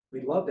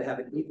 We'd love to have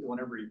it equal in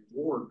every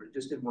ward, but it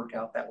just didn't work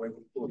out that way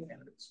with full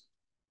candidates.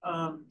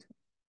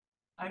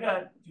 I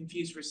got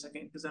confused for a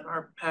second because on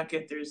our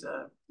packet there's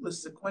a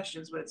list of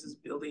questions, but it says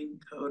building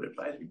code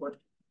advisory board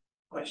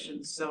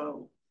questions.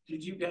 So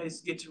did you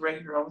guys get to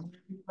write your own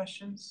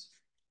questions?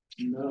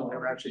 No, they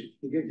were actually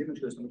given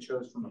to us and we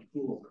chose from a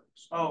pool of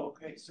those. Oh,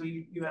 okay. So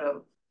you had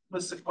a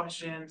list of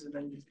questions and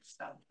then you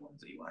stopped the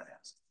ones that you wanted to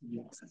ask.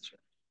 Yes, that's right.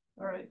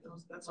 All right,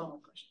 that's all my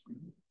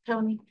questions.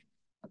 Tony.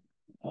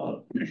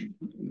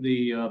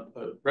 The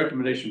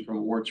recommendation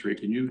from Ward 3,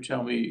 can you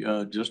tell me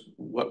just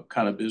what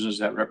kind of business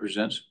that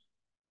represents?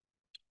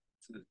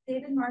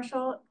 David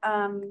Marshall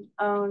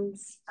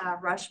owns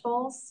Rush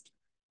Bowls.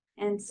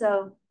 And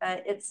so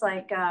it's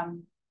like,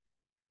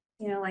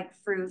 like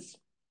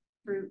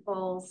fruit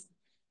bowls,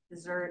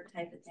 dessert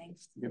type of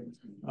things. Yep.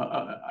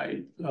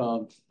 I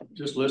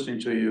just listening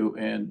to you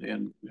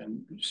and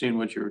seeing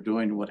what you're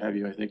doing and what have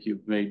you, I think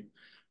you've made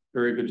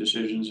very good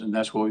decisions, and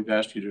that's what we've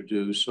asked you to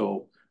do.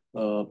 So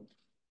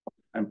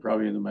I'm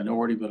probably in the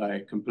minority, but I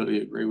completely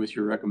agree with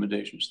your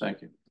recommendations.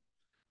 Thank you.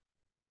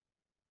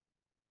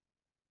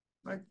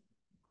 Right.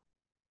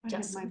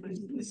 Yes,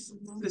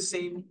 the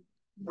same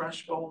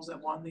Rush Bowls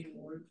that won the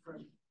award for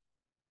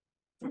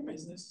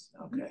business.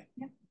 Okay.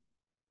 Yeah.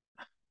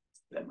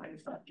 That might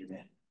have factored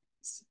in.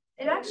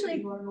 It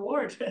actually won an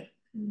award.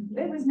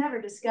 It was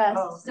never discussed.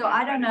 Oh, okay. So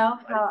I don't know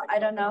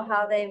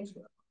how they.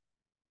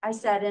 I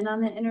sat in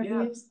on the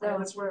interviews. Yeah,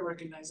 that's where I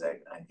recognize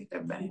that. I think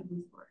I've met him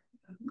before.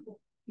 Cool.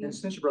 And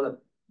since your brother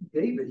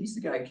David, he's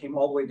the guy who came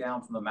all the way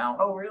down from the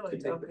mountain. Oh, really? To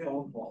take the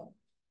phone call.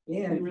 And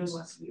he really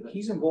wants to do it.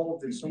 He's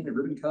involved in so many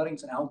ribbon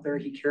cuttings and out there.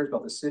 He cares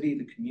about the city,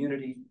 the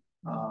community.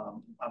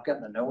 I've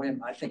gotten to know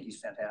him. I think he's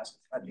fantastic.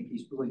 I think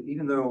he's really,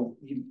 even though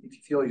if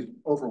you feel he's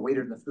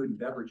overweighted in the food and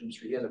beverage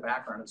industry, he has a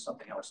background in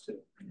something else too.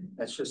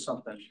 That's just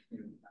something.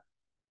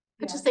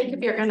 I just think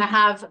if you're going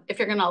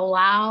to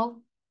allow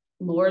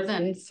more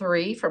than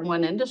 3 from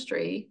one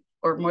industry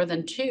or more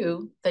than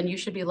 2, then you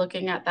should be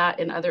looking at that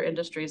in other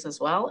industries as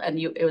well. And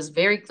it was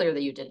very clear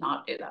that you did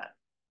not do that.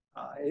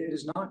 It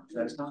is not.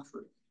 That is not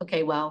true.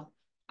 Okay, well,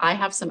 I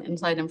have some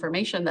inside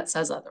information that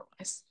says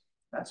otherwise.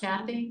 That's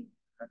Kathy.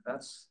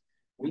 That's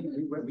we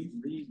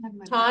read.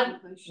 Todd,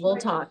 we'll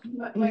talk.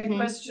 My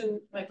question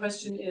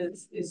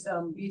is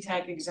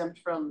BTAC exempt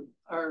from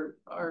our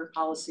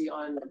policy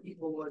on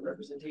equal ward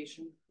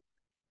representation?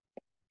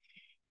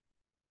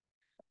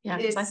 Yeah,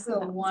 it's the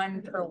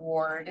 1 per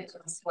ward.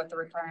 It's what the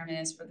requirement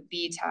is for the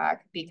BTAC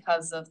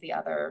because of the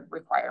other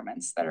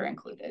requirements that are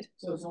included.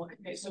 So it's only,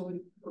 okay, so the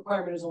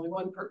requirement is only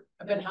 1 per,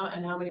 and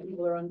how many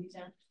people are on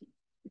BTAC?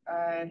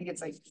 I think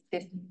it's like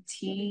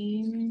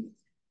 15,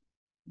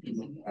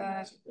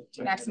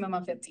 maximum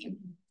of 15.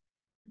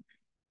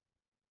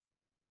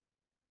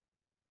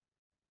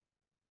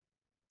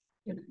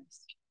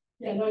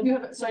 Yeah, no, I do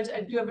have. So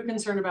I do have a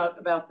concern about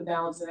the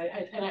balance, and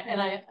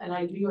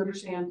I do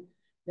understand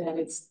that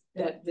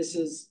this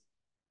is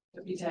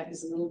the BTAC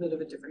is a little bit of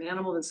a different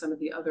animal than some of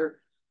the other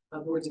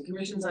boards and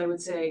commissions, I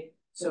would say.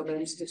 So, but I'm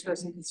just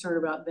expressing concern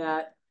about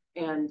that,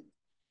 and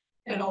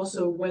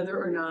also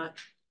whether or not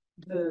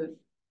the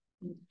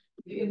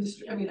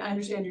industry. I mean, I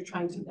understand you're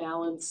trying to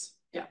balance.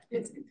 Yeah,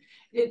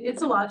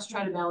 it's a lot to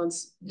try to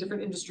balance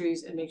different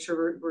industries and make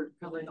sure we're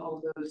covering all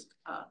of those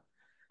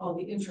all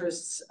the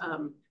interests.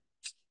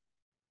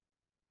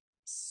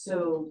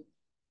 So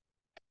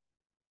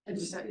I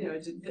just,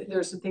 there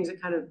are some things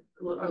that kind of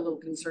are a little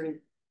concerning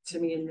to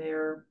me in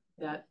there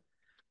that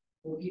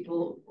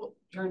people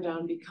turn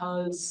down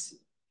because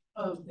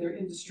of their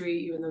industry,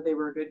 even though they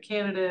were a good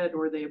candidate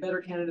or they a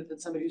better candidate than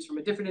somebody who's from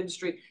a different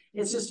industry.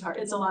 It's just hard.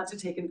 It's a lot to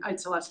take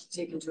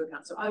into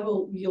account. So I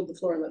will yield the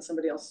floor and let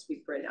somebody else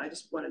speak right now. I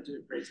just wanted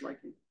to raise so I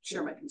can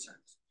share my concerns.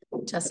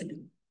 Jessica.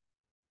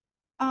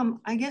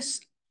 I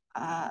guess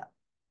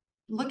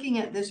looking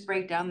at this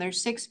breakdown,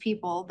 there's 6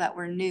 people that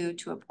were new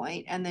to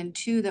appoint and then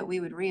 2 that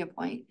we would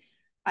reappoint.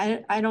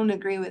 I don't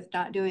agree with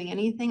not doing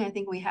anything. I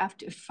think we have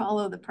to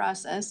follow the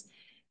process.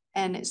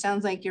 And it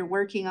sounds like you're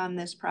working on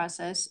this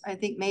process. I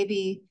think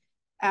maybe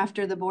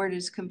after the board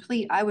is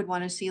complete, I would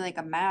want to see like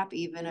a map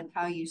even of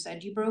how you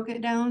said you broke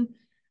it down,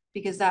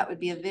 because that would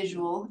be a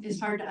visual. It's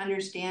hard to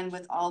understand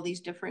with all these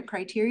different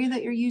criteria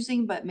that you're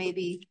using, but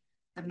maybe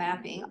the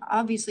mapping.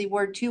 Obviously,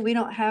 Ward 2, we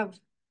don't have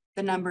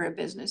the number of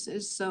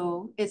businesses.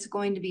 So it's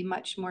going to be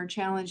much more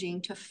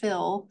challenging to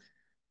fill,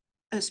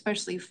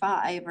 especially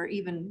 5 or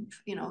even,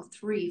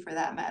 3 for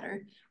that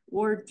matter.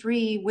 Ward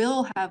 3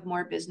 will have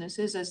more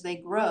businesses as they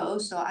grow.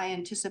 So I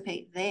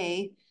anticipate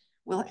they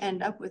will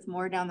end up with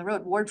more down the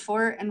road. Ward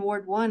 4 and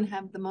Ward 1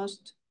 have the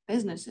most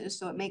businesses,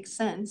 so it makes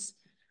sense.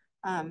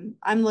 I'm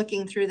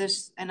looking through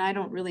this and I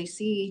don't really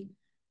see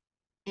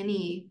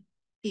any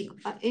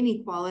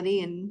inequality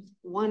in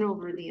one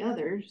over the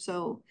other.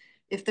 So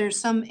if there's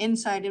some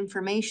inside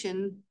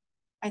information,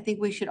 I think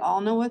we should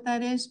all know what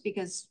that is,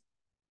 because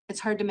it's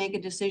hard to make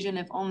a decision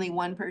if only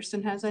one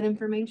person has that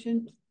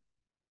information.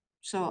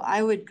 So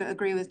I would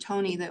agree with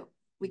Tony that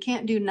we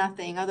can't do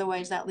nothing.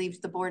 Otherwise that leaves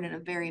the board in a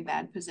very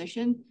bad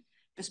position,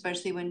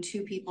 especially when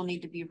 2 people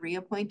need to be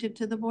reappointed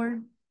to the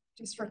board.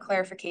 Just for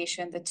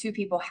clarification, the 2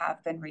 people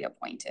have been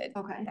reappointed.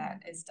 Okay.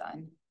 That is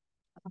done.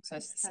 So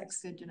it's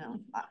That's 6. good to know.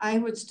 I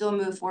would still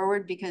move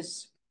forward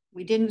because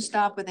we didn't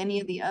stop with any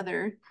of the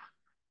other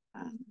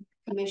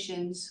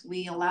commissions.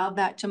 We allowed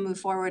that to move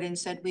forward and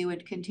said we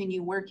would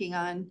continue working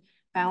on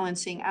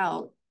balancing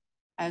out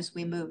as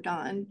we moved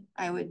on.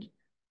 I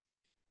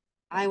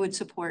would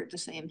support the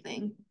same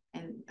thing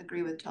and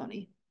agree with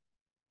Tony.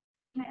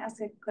 Can I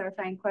ask a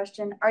clarifying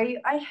question? I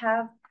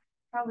have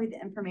probably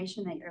the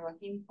information that you're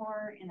looking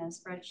for in a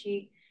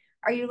spreadsheet.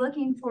 Are you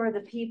looking for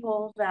the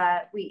people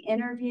that we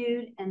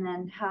interviewed and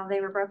then how they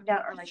were broken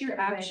down, or like your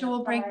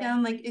actual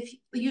breakdown? Like if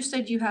you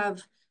said you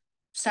have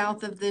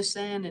south of this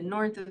end and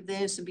north of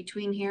this and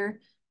between here,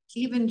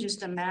 even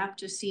just a map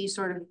to see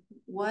sort of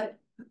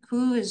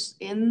who is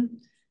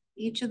in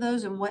each of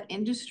those and what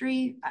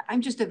industry.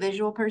 I'm just a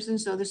visual person,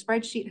 so the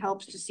spreadsheet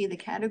helps to see the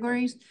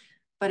categories,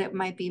 but it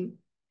might be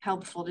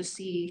helpful to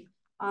see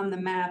on the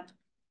map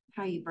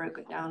how you broke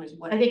it down is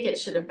what. I think it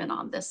should have been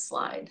on this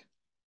slide,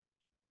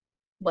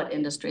 what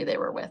industry they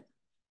were with.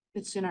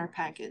 It's in our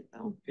packet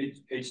though.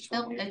 Page 20.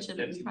 No, it should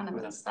be in front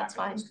of us. That's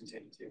fine.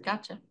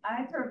 Gotcha.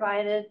 I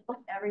provided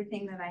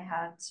everything that I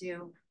had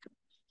to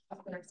the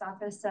clerk's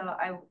office, so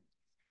I'm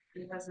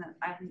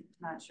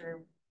not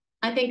sure.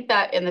 I think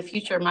that in the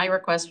future, my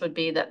request would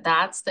be that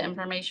that's the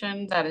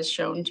information that is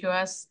shown to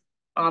us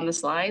on the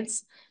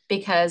slides,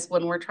 because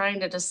when we're trying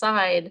to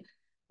decide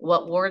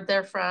what ward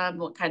they're from,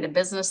 what kind of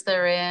business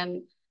they're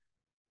in,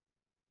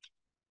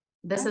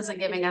 this isn't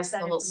giving us the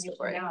whole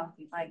story. Now, if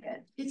you'd like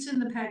it. It's in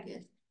the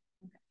packet.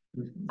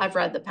 I've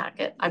read the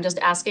packet. I'm just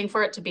asking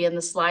for it to be in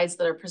the slides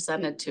that are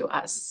presented to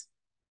us.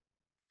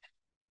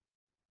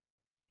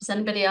 Does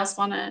anybody else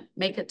want to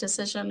make a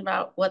decision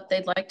about what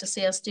they'd like to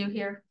see us do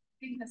here?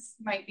 I think this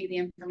might be the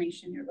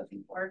information you're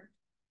looking for.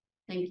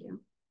 Thank you.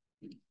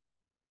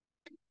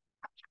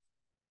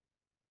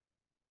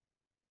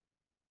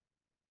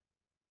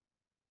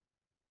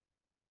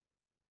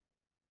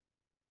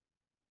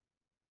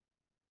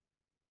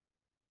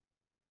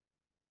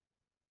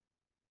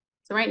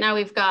 So right now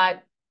we've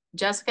got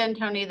Jessica and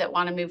Tony that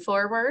want to move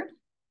forward.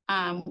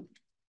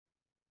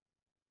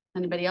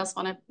 Anybody else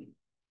want to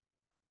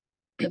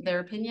give their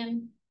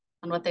opinion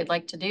on what they'd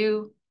like to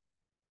do?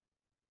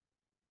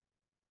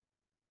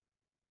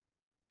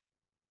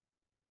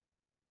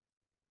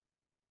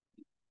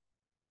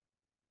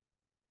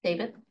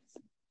 David?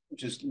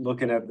 Just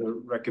looking at the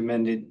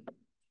recommended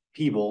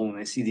people, and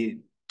I see the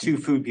 2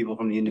 food people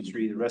from the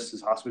industry, the rest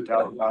is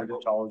hospitality,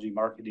 cosmetology,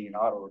 marketing, and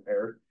auto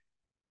repair.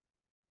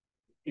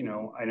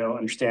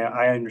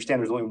 I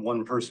understand there's only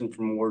 1 person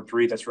from Ward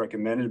 3 that's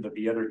recommended, but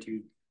the other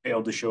 2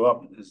 failed to show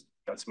up.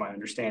 That's my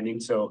understanding.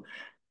 So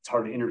it's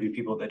hard to interview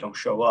people that don't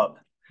show up.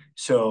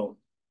 So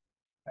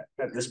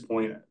at this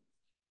point,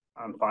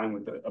 I'm fine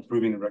with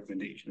approving the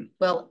recommendation.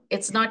 Well,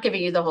 it's not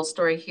giving you the whole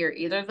story here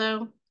either,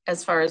 though,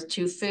 as far as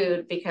 2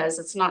 food, because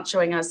it's not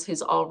showing us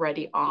who's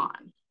already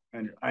on.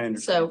 And I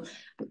understand. So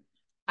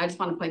I just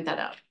want to point that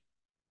out.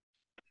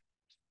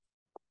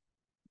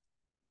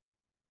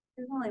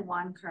 There's only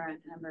 1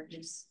 current member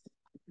who's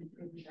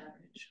improved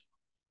average.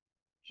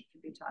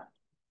 Should be taught.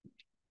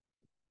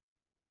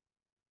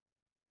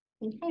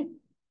 Okay.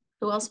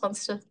 Who else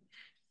wants to?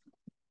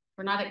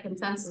 We're not at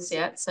consensus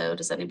yet, so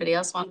does anybody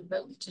else want to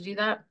vote to do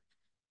that?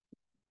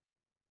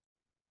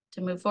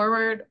 To move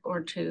forward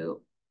or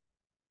to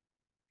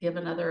give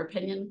another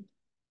opinion?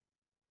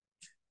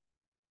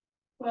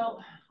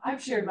 Well,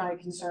 I've shared my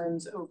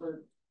concerns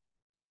over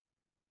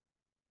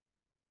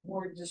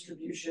ward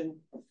distribution,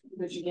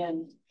 which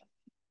again,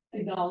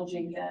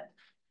 acknowledging that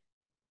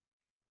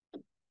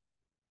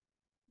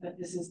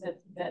this is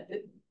that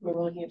when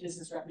we're looking at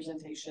business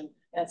representation,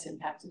 that's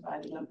impacted by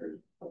the number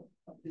of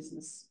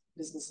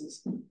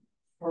businesses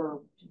per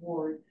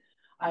ward.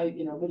 I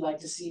would like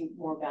to see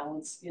more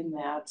balance in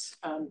that,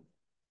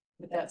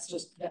 but that's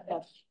just that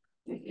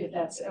if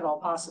that's at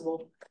all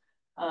possible.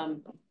 I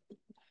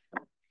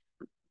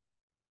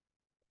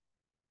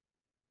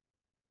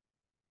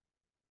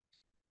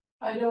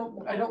don't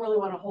really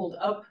want to hold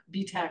up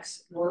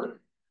BTAC's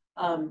work.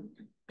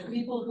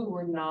 People who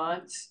were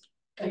not,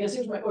 I guess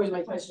always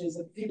my question is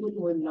the people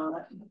who are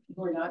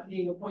not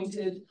being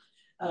appointed,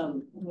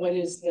 what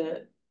is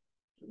the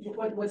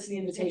what's the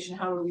invitation?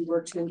 How do we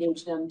work to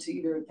engage them to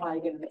either apply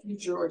again in the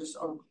future or just,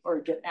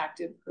 or get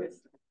active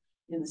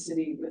in the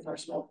city with our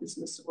small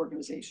business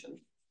organization?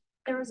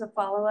 There was a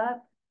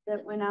follow-up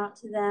that went out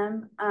to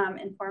them,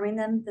 informing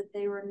them that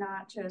they were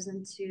not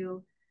chosen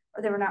to,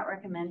 or they were not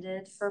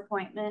recommended for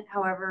appointment.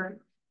 However,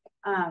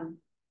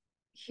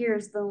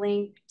 here's the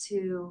link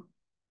to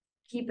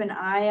keep an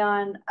eye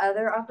on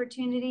other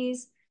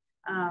opportunities.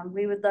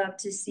 We would love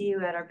to see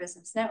you at our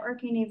business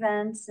networking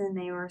events, and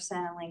they were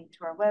sent a link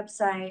to our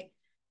website,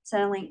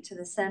 sent a link to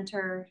the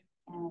center,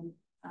 and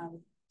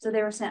so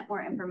they were sent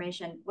more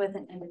information with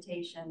an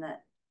invitation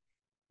that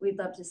we'd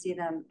love to see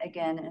them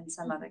again in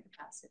some other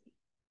capacity.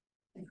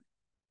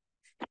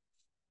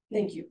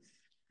 Thank you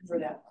for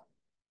that.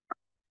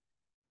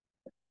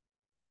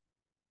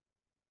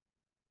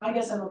 I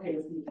guess I'm okay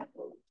with that.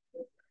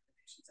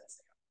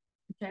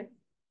 Okay,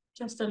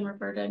 Justin,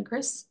 Roberta, and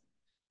Chris.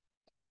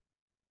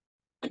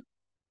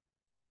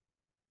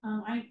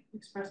 I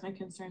expressed my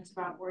concerns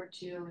about Ward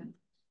 2, and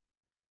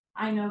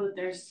I know that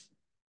there's,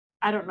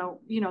 I don't know,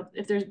 you know,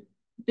 if there's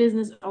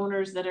business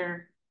owners that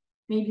are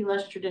maybe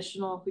less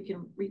traditional, if we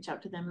can reach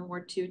out to them in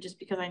Ward 2, just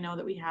because I know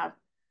that we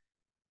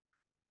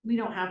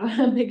don't have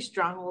a big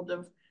stronghold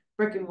of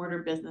brick and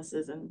mortar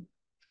businesses in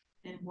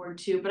Ward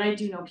 2, but I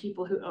do know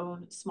people who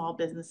own small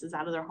businesses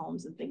out of their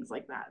homes and things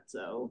like that.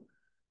 So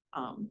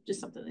just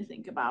something to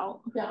think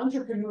about. Yeah,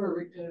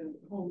 entrepreneur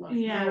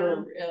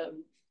home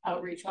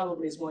outreach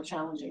probably is more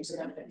challenging, so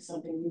that's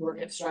something we were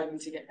striving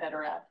to get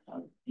better at.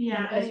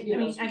 Yeah, I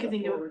mean, I can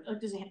think of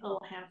just a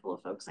little handful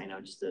of folks I know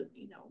just to,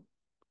 you know,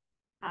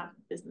 have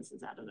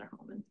businesses out of their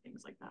home and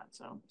things like that.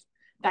 So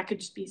that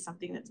could just be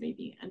something that's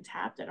maybe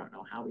untapped. I don't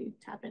know how we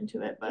tap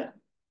into it, but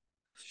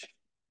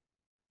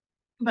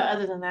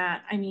other than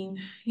that, I mean,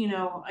 you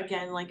know,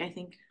 again, like I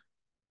think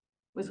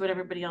with what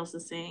everybody else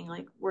is saying,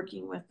 like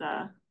working with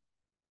the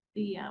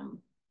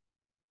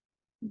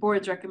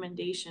board's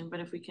recommendation, but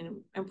if we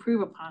can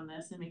improve upon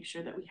this and make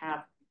sure that we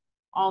have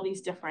all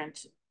these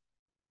different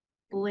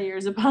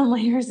layers upon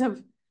layers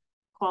of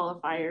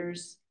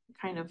qualifiers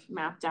kind of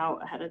mapped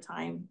out ahead of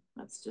time,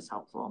 that's just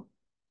helpful.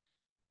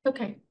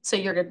 Okay, so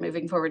you're good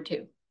moving forward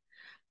too.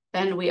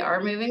 Then we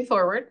are moving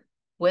forward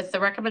with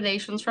the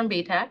recommendations from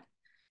BTAC.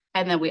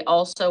 And then we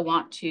also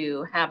want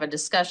to have a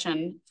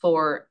discussion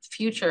for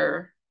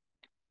future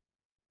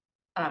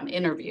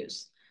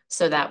interviews,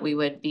 so that we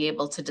would be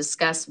able to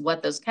discuss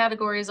what those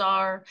categories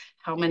are,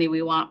 how many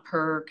we want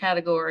per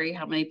category,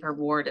 how many per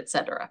ward, et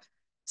cetera.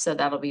 So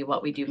that'll be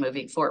what we do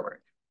moving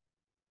forward.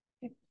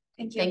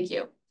 Thank you. Thank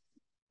you.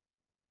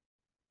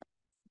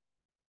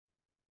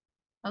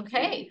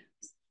 Okay.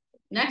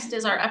 Next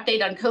is our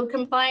update on code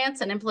compliance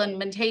and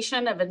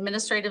implementation of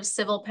administrative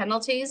civil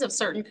penalties of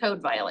certain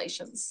code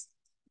violations.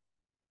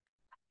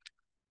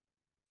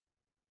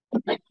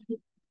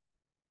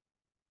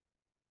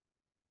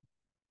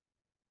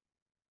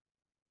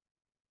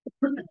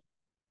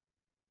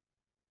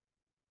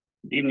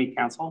 Good evening,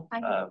 Council.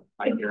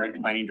 Mike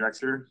Garrett, Planning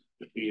Director.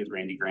 With me is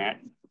Randy Grant,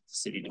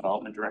 City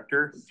Development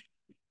Director,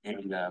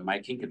 and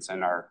Mike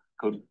Hinkinson, our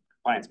Code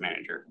Compliance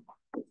Manager.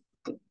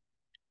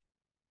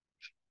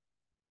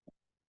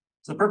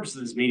 So the purpose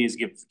of this meeting is to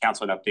give the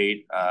Council an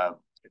update.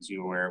 As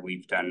you're aware,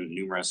 we've done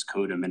numerous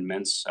code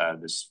amendments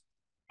this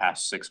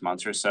past 6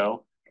 months or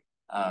so.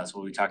 So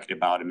we'll be talking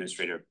about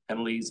administrative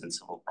penalties and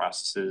civil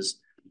processes.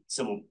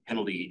 Civil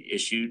penalty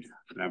issued,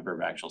 the number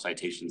of actual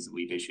citations that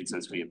we've issued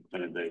since we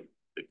implemented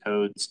the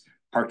codes,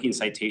 parking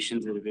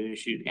citations that have been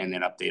issued, and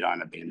then update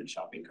on abandoned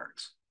shopping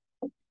carts.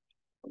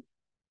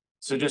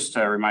 So just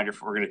a reminder,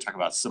 we're going to talk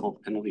about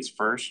civil penalties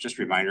first. Just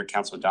a reminder,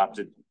 Council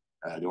adopted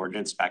the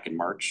ordinance back in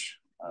March.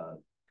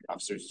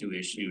 Officers do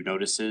issue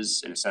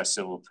notices and assess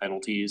civil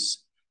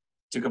penalties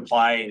to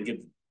comply and give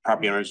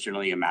property owners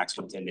generally a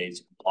maximum of 10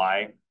 days to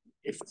comply.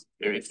 If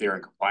they're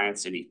in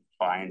compliance, any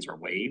fines are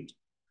waived.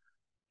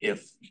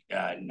 If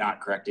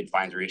not corrected,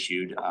 fines are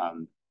issued.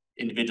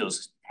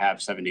 Individuals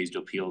have 7 days to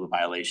appeal the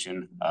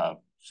violation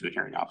to a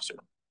hearing officer.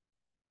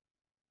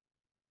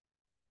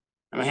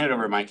 I'm gonna hand it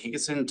over to Mike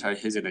Hinkinson.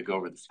 He's gonna go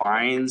over the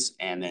fines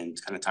and then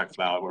kind of talk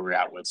about where we're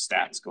at with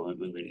stats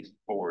moving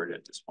forward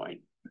at this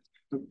point.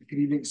 Good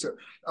evening. So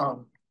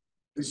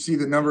you see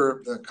the number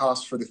of the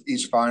costs for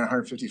each fine: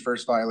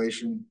 151st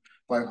violation,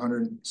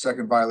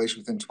 502nd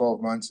violation within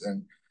 12 months,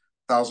 and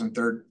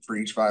 1,003rd for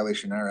each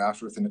violation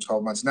thereafter within the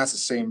 12 months. And that's the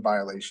same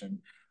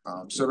violation.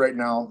 So right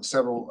now,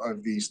 several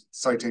of these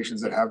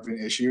citations that have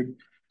been issued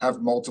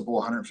have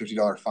multiple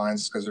 $150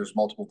 fines because there's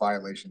multiple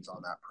violations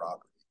on that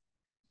property.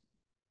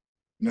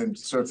 And then,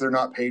 so if they're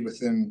not paid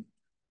within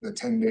the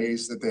 10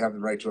 days that they have the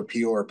right to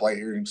appeal or blight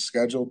hearing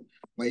scheduled,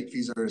 late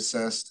fees are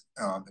assessed,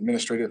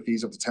 administrative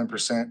fees up to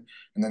 10%,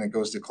 and then it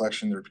goes to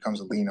collection. There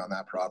becomes a lien on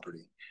that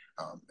property.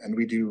 And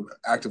we do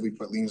actively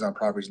put liens on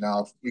properties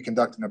now. If we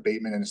conduct an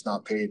abatement and it's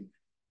not paid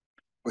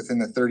within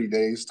the 30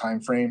 days time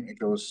frame, it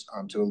goes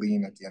to a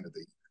lien at the end of the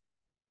year.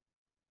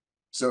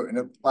 So, and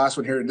the last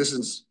one here, and this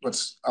is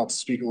what's I'll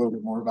speak a little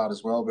bit more about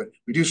as well, but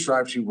we do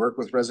strive to work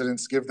with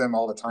residents, give them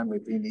all the time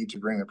that they need to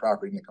bring their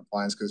property into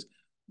compliance, because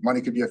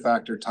money could be a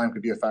factor, time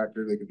could be a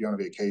factor, they could be on a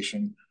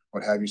vacation,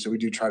 what have you. So we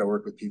do try to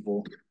work with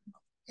people,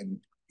 and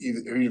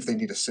even if they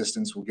need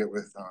assistance, we'll get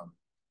with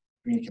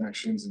Community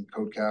Connections and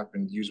Code Cap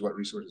and use what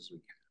resources we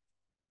can.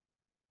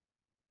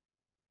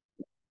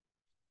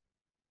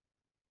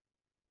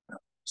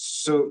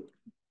 So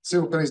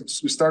civil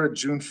penalties, we started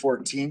June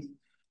 14th.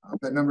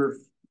 That number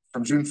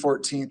from June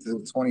 14th to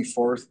the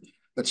 24th,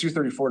 the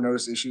 234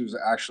 notice issued was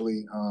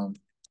actually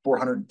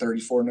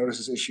 434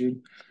 notices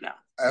issued. No.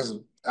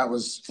 That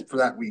was for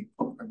that week,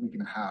 a week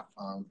and a half.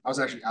 I was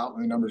actually out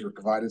when the numbers were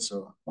provided,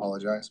 so I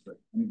apologize, but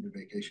I needed a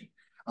vacation.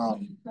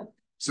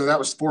 So that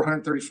was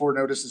 434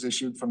 notices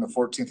issued from the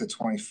 14th to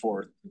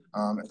 24th.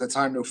 At the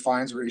time, no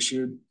fines were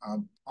issued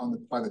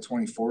by the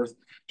 24th,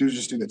 due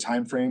to the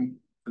time frame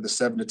for the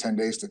 7 to 10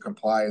 days to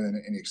comply, and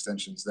then any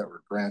extensions that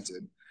were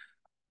granted.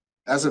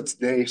 As of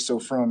today, so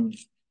from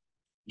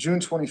June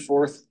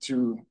 24th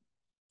to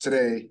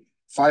today,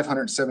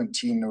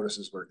 517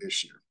 notices were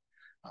issued.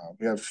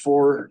 We have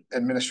 4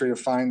 administrative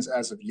fines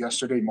as of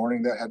yesterday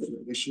morning that had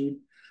been issued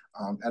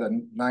at a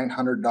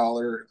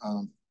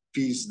 $900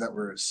 fees that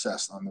were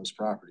assessed on those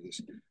properties.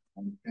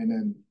 And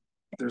then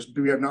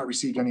we have not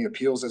received any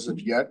appeals as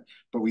of yet,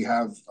 but we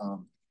have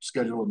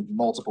scheduled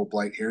multiple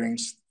blight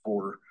hearings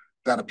for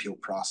that appeal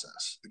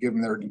process, to give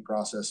them their due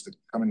process to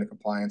come into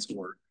compliance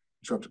or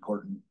show up to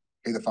court and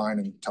pay the fine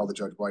and tell the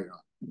judge why you're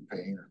not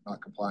paying or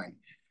not complying.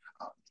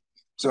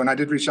 And I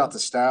did reach out to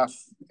staff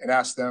and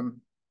ask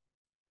them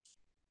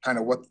kind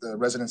of what the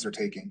residents are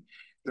taking.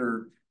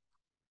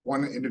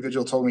 One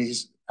individual told me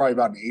he's probably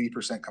about an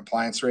 80%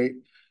 compliance rate.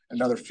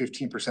 Another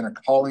 15% are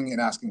calling and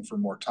asking for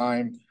more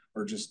time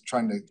or just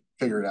trying to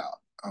figure it out.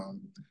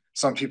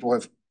 Some people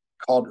have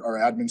called our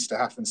admin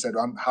staff and said,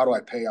 how do I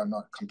pay? I'm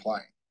not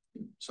complying.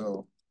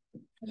 So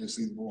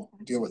obviously we'll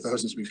deal with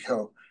those as we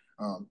go.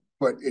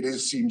 But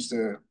seems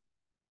to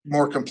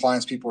more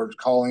compliance people are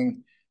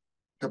calling,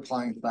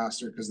 complying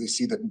faster because they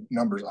see the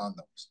numbers on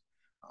those.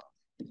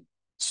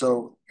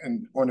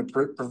 And want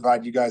to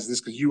provide you guys this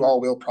because you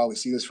all will probably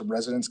see this from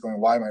residents going,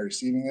 why am I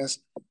receiving this?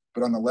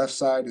 But on the left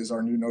side is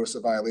our new notice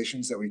of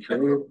violations that we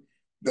created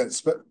that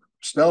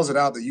spells it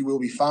out that you will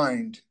be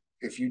fined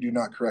if you do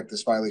not correct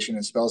this violation.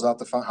 It spells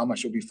out how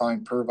much you'll be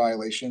fined per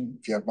violation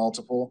if you have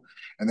multiple.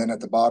 And then at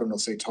the bottom, it'll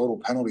say total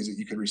penalties that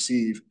you could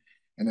receive.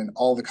 And then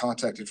all the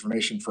contact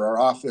information for our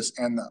office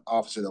and the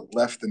officer that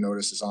left the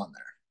notice is on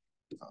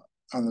there.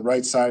 On the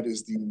right side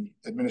is the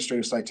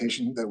administrative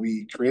citation that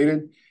we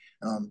created.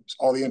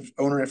 All the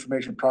owner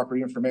information,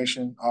 property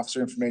information,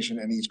 officer information,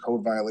 and each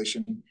code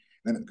violation.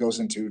 Then it goes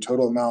into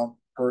total amount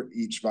per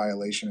each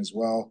violation as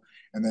well.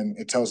 And then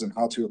it tells them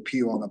how to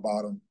appeal on the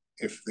bottom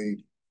if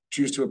they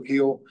choose to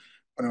appeal,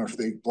 or if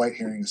the blight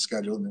hearing is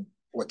scheduled, and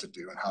what to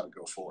do and how to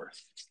go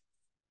forth. Is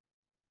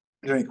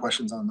there any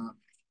questions on that?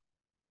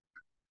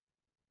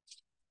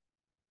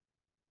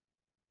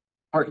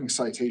 Parking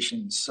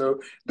citations. So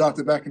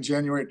adopted back in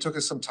January, it took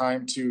us some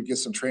time to get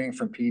some training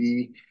from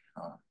PD.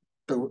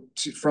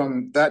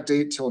 From that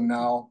date till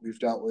now, we've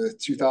dealt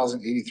with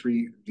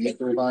 2,083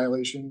 vehicle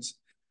violations.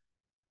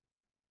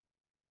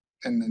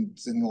 And then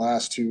in the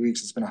last 2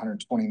 weeks, it's been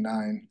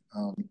 129.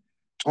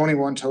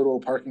 21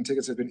 total parking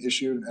tickets have been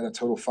issued at a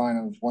total fine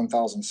of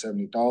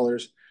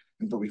 $1,070.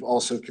 But we've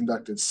also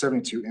conducted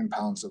 72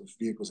 impounds of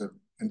vehicles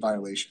in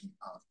violation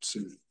to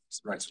the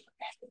rights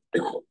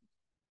of way.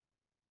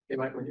 Hey,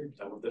 Mike, when you're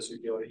done with this,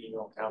 we'd be able to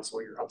email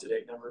council your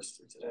up-to-date numbers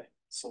through today,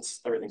 since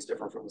everything's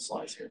different from the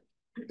slides here.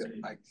 Yeah,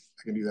 I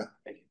can do that.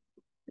 Thank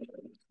you.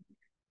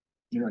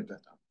 You write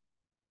that down.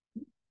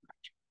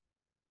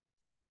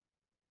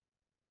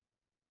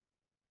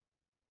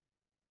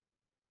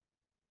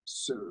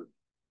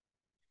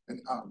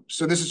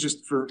 So this is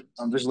just for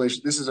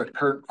visualization. This is a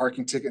current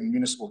parking ticket and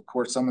municipal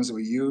court summons that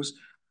we use.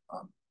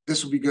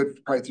 This will be good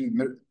probably through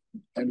the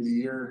end of the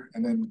year,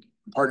 and then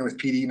partner with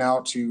PD now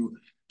to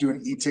do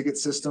an e-ticket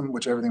system,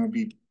 which everything would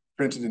be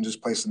printed and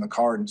just placed in the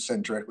car and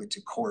sent directly to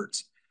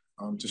courts.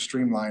 To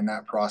streamline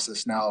that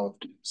process now,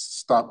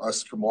 stop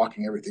us from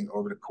walking everything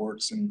over to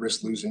courts and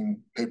risk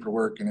losing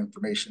paperwork and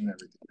information and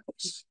everything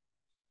else.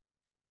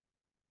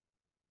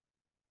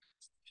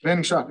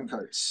 Banning shopping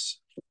carts.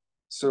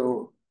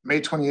 So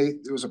May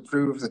 28th, it was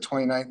approved. The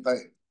 29th,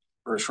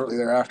 or shortly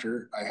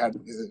thereafter, I had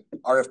the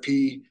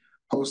RFP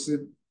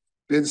posted.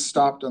 Bids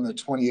stopped on the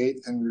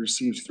 28th, and we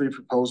received 3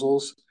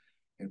 proposals.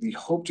 And we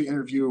hope to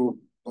interview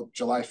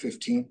July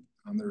 15th.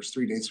 There's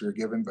 3 dates we were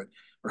given, but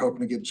we're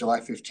hoping to get July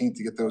 15th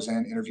to get those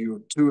in, interview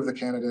 2 of the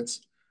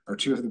candidates or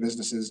 2 of the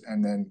businesses,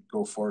 and then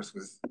go forth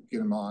with get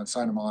them on,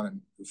 sign them on, and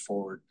move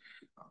forward.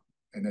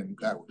 And then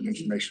that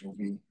information will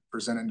be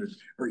presented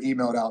or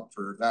emailed out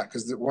for that,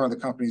 because one of the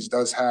companies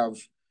does have,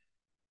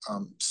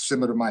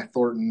 similar to my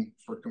Thornton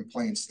for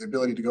complaints, the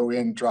ability to go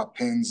in, drop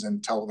pins,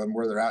 and tell them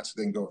where they're at so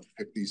they can go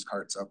pick these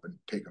carts up and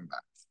take them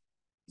back.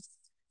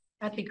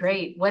 That'd be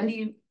great. When do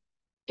you,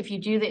 if you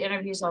do the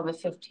interviews on the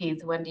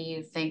 15th, when do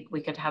you think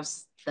we could have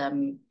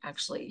them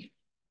actually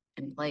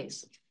in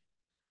place?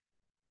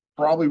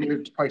 Probably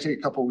would take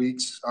a couple of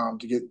weeks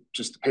to get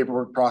just the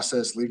paperwork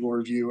process, legal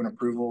review and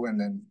approval, and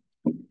then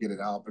get it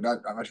out. But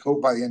I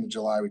hope by the end of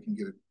July, we can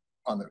get it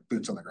on the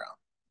boots on the ground.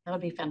 That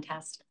would be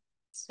fantastic.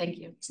 Thank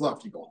you. It's a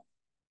lofty goal.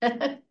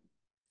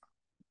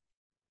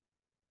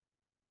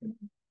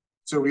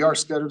 So we are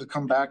scheduled to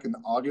come back in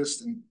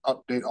August and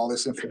update all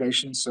this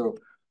information. So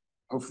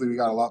hopefully we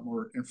got a lot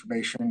more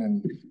information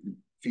and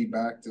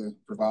feedback to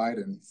provide.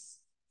 And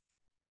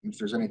if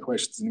there's any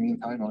questions in the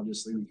meantime,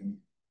 obviously we can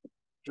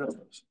address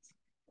those.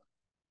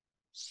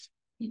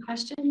 Any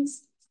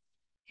questions?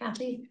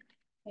 Kathy?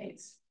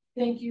 Thanks.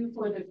 Thank you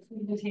for the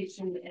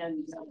invitation,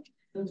 and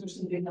those are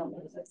some big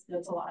numbers.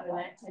 That's a lot. And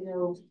I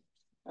know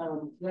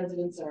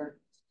residents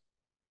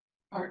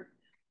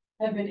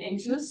have been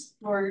anxious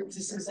to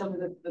see some of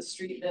the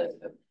street,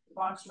 the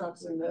box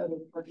trucks and the other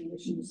parking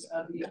issues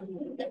be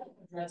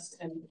addressed,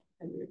 and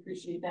we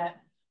appreciate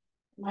that.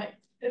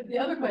 The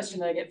other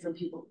question I get from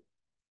people,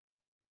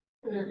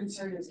 their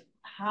concern is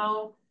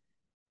how,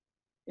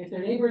 if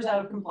their neighbor's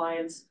out of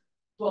compliance,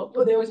 well,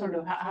 they always want to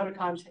know how to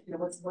contact, you know,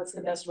 what's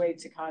the best way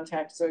to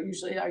contact. So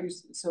usually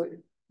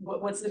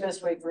what's the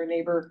best way for a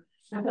neighbor,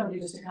 somebody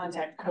just to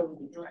contact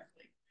code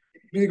directly?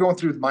 Either going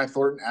through the My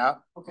Thornton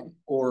app, okay,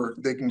 or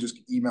they can just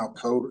email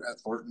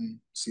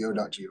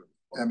code@thorntonco.gov.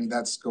 I mean,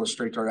 that goes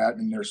straight to our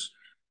admin. There's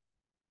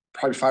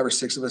probably 5 or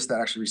 6 of us that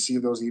actually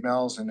receive those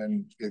emails, and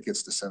then it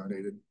gets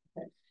disseminated.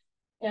 okay.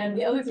 And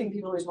the other thing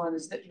people always want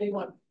is that they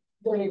want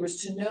their neighbors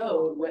to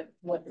know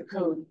what the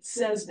code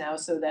says now,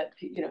 so that,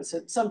 you know,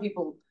 so some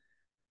people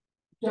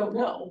don't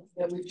know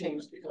that we've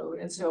changed the code.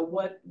 And so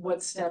what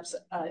steps,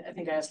 I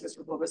think I asked this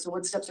before, but so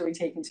what steps are we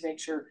taking to make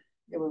sure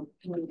that we're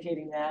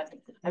communicating that?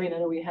 I mean, I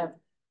know we have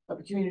a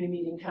community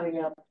meeting coming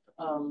up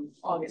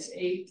August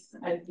 8th.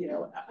 I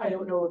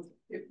don't know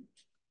if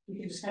we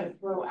can just kind of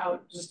throw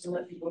out just to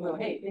let people know,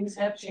 hey, things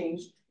have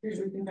changed. Here's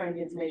where you can find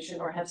the information,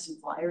 or have some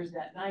flyers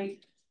that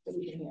night that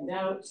we can hand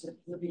out to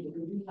the people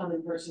who do come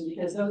in person,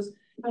 because those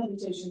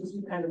conversations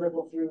do kind of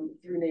ripple through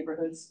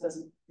neighborhoods.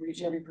 Doesn't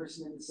reach every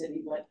person in the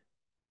city, but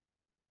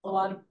a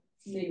lot of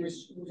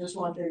neighbors just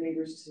want their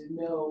neighbors to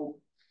know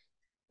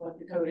what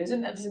the code is.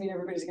 And that doesn't mean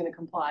everybody's going to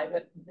comply,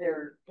 but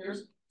there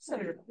is a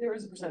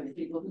percentage of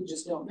people who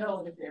just don't know.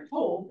 And if they're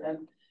told,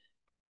 then,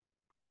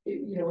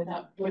 you know,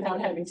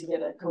 without having to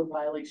get a code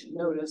violation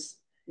notice,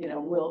 you know,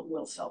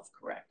 we'll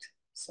self-correct.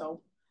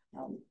 So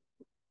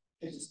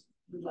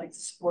we'd like to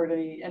support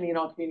any and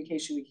all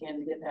communication we can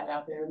to get that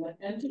out there,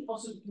 and to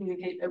also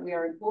communicate that we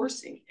are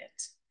enforcing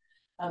it.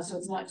 So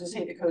it's not just,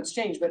 hey, the code's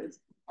changed, but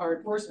our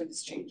enforcement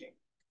is changing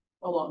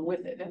along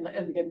with it. And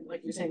again,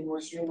 like you're saying,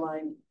 more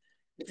streamlined,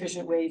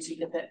 efficient way to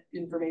get that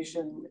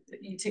information, the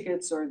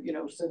e-tickets, or, you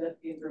know, so that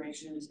the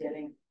information is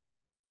getting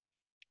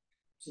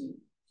to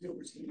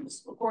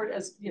municipal court,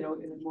 as, you know,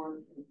 in a more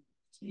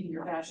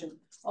speedier fashion.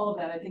 All of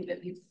that, I think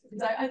that people,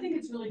 because I think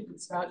it's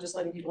about just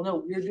letting people know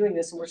we're doing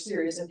this and we're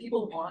serious, and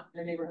people want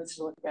their neighborhoods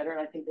to look better, and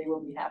I think they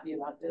will be happy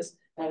about this.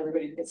 Not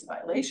everybody who gets a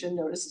violation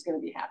notice is going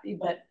to be happy,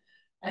 but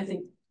I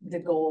think the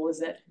goal is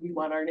that we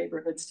want our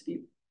neighborhoods to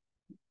be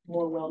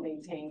more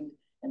well-maintained,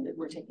 and that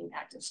we're taking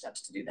active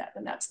steps to do that.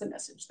 And that's the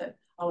message that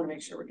I want to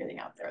make sure we're getting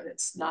out there.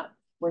 That's not,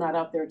 we're not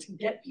out there to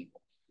get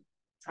people,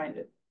 trying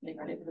to make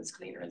our neighborhoods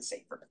cleaner and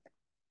safer.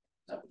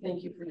 So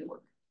thank you for your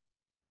work.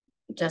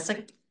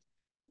 Jessica?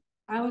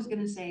 I was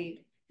gonna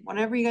say,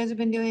 whatever you guys have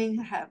been doing,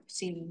 have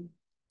seen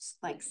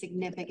like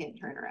significant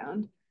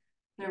turnaround.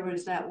 There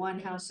was that one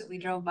house that we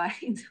drove by,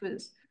 it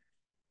was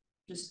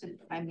just,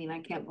 I mean,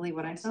 I can't believe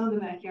what I saw in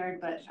the backyard,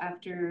 but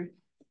after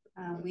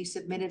we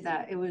submitted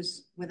that, it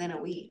was within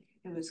a week,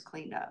 it was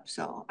cleaned up.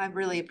 So I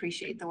really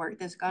appreciate the work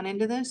that's gone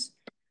into this.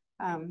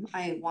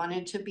 I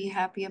wanted to be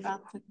happy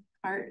about the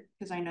part,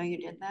 because I know you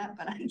did that,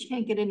 but I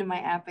can't get into my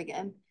app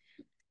again.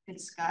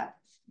 It's got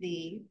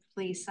the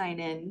please sign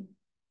in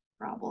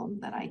problem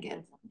that I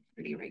get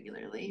pretty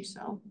regularly,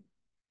 so.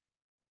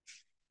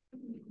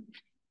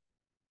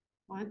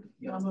 What?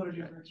 You downloaded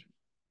your version.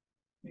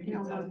 You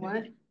download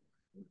what?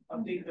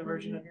 Update the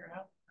version of your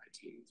app.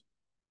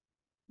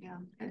 Yeah,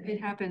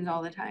 it happens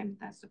all the time.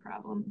 That's the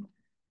problem.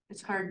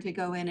 It's hard to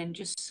go in and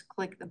just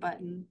click the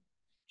button.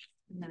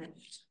 And then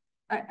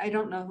I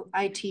don't know.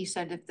 IT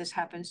said if this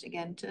happens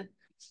again to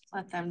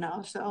let them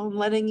know. So I'm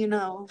letting you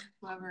know,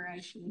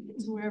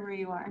 wherever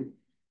you are.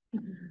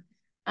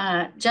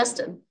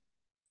 Justin.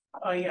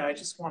 Oh yeah, I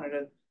just wanted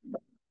to,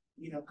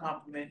 you know,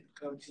 compliment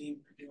the code team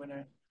for doing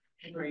a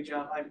great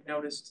job. I've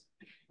noticed,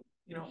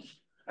 you know,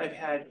 I've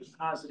had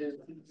positive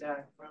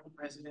feedback from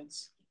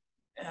residents,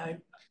 and I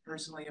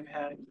personally have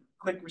had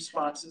quick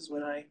responses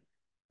when I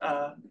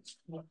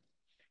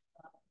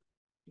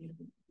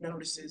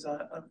notices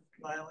of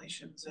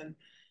violations,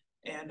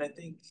 and I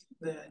think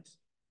that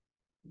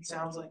it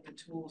sounds like the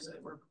tools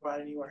that we're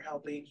providing you are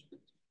helping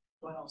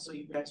well. So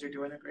you guys are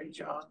doing a great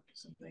job.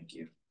 So thank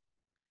you.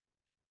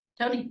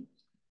 Tony?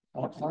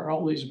 Are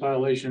all these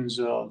violations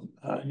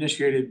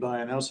initiated by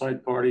an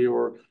outside party,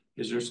 or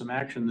is there some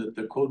action that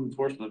the code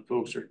enforcement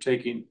folks are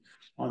taking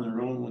on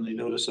their own when they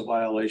notice a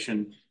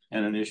violation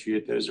and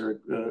initiate? Is there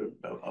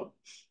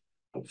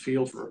a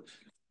feel for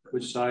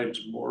which side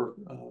is more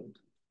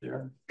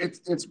there?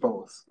 It's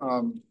both.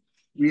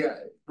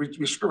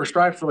 we're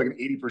striving for like an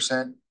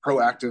 80%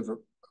 proactive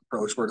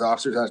approach where the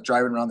officers are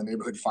driving around the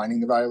neighborhood finding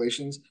the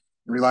violations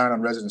and relying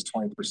on residents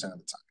 20% of the time.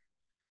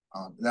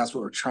 And that's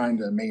what we're trying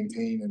to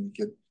maintain and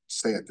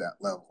stay at that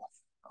level.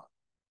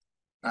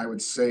 I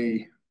would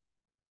say,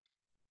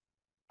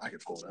 I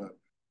could pull it up.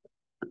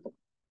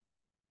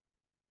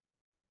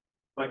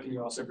 Mike, can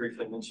you also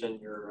briefly mention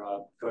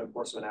your code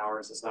enforcement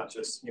hours? It's not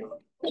just, 9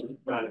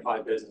 to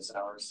 5 business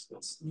hours.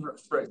 It's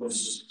right.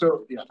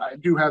 So yeah, I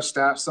do have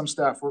staff. Some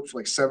staff work for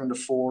like 7 to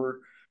 4,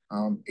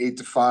 8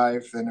 to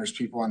 5. Then there's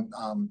people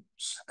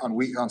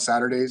on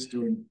Saturdays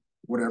doing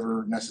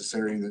whatever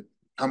necessary that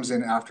comes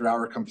in after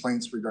hour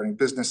complaints regarding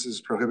businesses,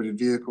 prohibited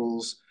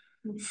vehicles,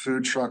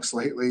 food trucks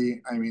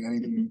lately. I mean,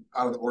 anything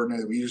out of the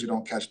ordinary that we usually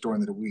don't catch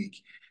during the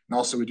week. And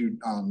also we do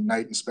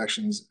night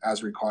inspections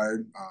as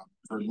required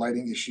for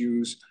lighting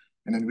issues.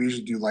 And then we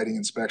usually do lighting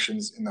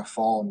inspections in the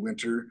fall and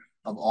winter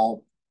of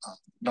all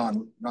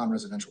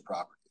non-residential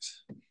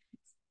properties.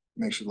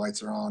 Make sure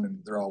lights are on and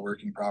they're all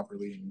working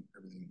properly and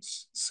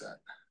everything's set.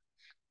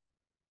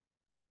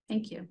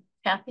 Thank you.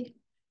 Kathy?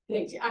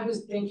 Thank you.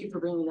 Thank you for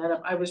bringing that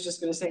up. I was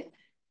just going to say,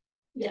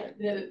 yeah,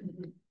 the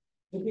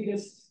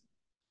biggest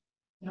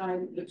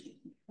times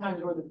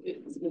where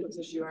the biggest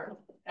issue are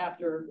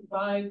after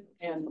 5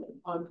 and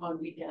on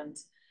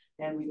weekends.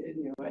 And we,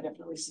 I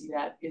definitely see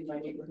that in my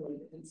neighborhood.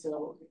 And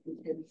so if we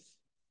could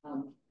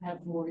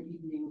have more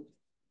evening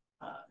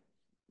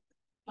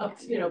up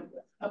till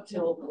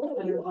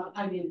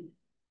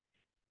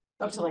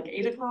up to like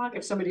 8 o'clock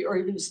if somebody, or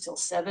even till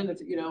 7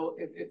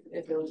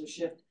 if there was a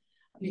shift,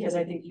 because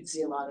I think you'd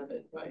see a lot of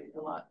it, right?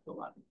 A lot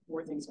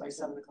more things by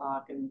 7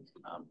 o'clock and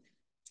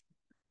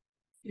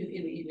in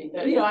the evening.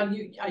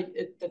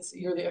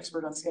 You're the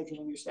expert on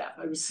scheduling your staff.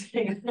 I was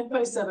saying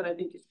by 7, I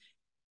think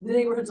the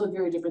neighborhoods look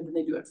very different than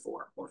they do at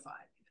 4 or 5.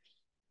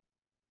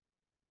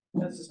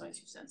 That's just my 2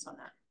 cents on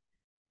that.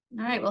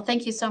 All right. Well,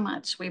 thank you so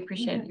much. We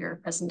appreciate your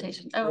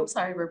presentation. Oh, I'm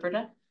sorry,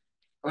 Roberta.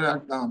 Oh yeah,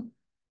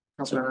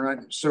 Councilmember Wright.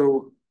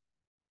 So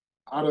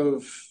out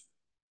of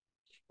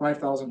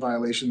 5,000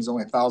 violations,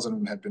 only 1,000 of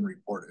them have been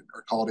reported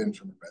or called in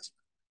from the resident.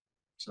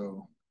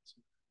 So,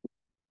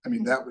 I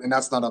mean,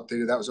 that's not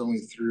updated. That was only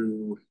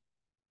through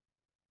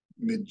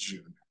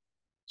mid-June.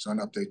 So I'll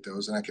update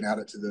those and I can add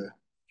it to the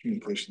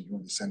communication you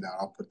want to send out.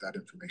 I'll put that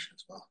information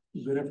as well.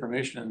 Good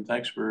information, and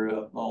thanks for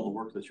all the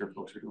work that your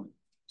folks are doing.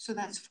 So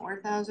that's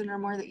 4,000 or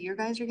more that you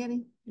guys are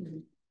getting? Mm-hmm.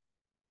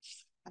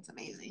 That's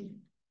amazing.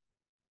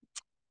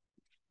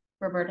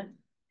 Roberta?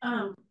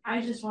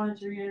 I just wanted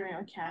to reiterate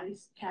what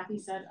Kathy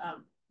said.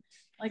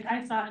 Like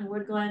I saw in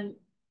Wood Glen,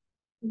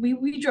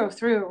 we drove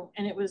through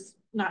and it was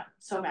not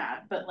so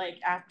bad, but like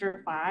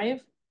after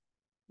 5,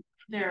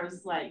 there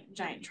was like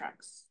giant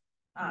trucks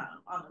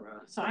on the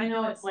road. So I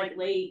know it's like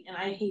late and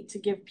I hate to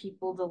give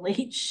people the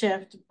late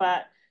shift,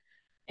 but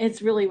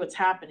it's really what's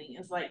happening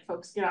is like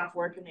folks get off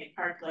work and they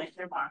park like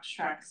their box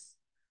trucks.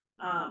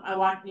 I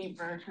walked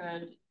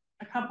neighborhood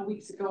a couple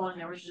weeks ago and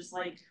there was just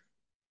like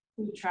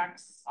food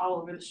trucks all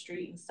over the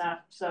street and stuff.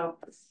 So,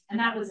 and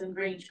that was in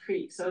Grange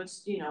Creek. So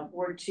it's,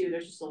 Ward 2,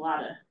 there's just a lot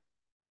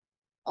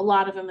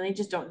of them and they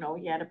just don't know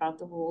yet about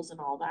the rules and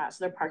all that.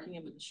 So they're parking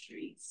them in the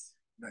streets.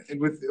 And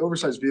with the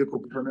oversized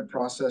vehicle permit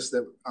process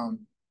that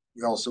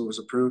we also was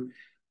approved,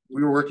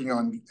 we were working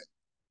on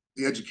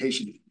the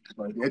education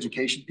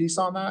piece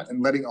on that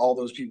and letting all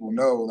those people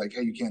know like,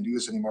 hey, you can't do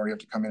this anymore. You have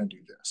to come in and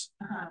do this.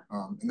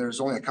 And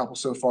there's only a couple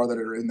so far that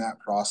are in that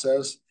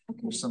process.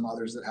 There's some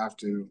others that have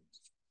to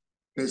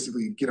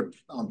basically get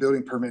a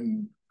building permit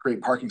and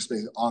create parking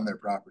space on their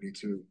property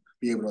to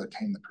be able to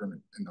attain the permit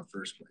in the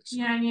first place.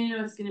 Yeah, I mean, I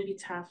know it's going to be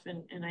tough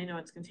and I know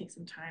it's going to take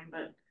some time,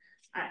 but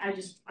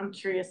I'm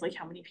curious like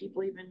how many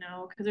people even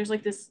know, because there's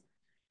like this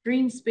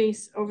green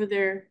space over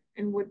there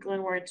in Wood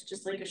Glen where it's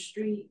just like a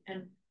street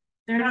and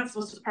they're not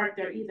supposed to park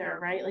there either,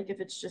 right? Like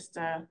if it's just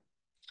an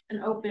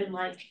open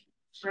like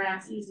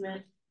grass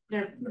easement,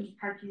 they're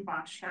parking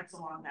box trucks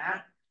along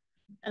that.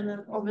 And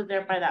then over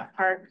there by that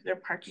park, they're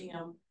parking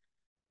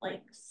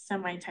like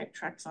semi-type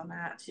trucks on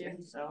that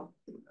too. So,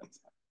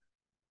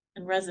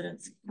 and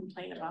residents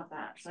complain about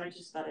that. So I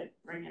just thought I'd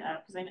bring it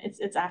up because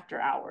it's after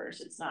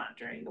hours. It's not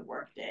during the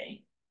work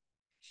day.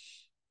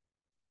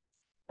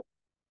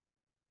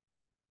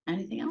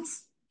 Anything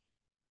else?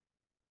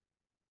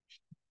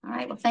 All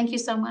right. Well, thank you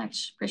so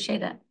much.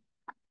 Appreciate it.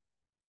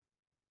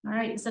 All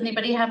right. Does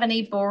anybody have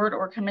any board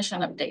or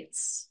commission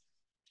updates?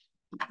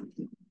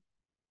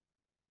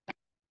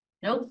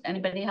 Nope.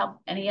 Anybody have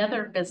any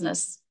other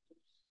business?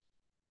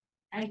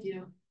 I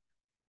do.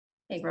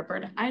 Hey,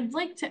 Roberta. I'd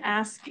like to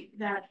ask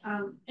that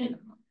in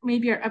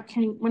maybe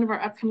one of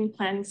our upcoming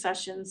planning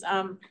sessions,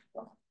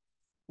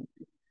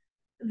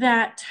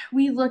 that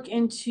we look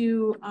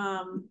into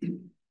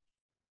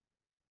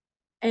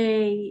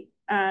a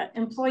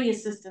employee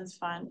assistance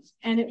fund,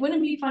 and it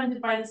wouldn't be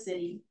funded by the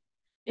city.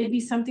 It'd be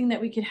something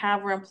that we could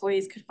have where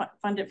employees could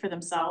fund it for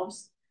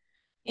themselves.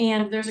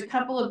 And there's a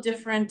couple of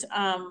different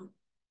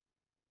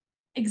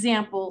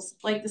examples,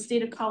 like the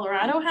state of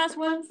Colorado has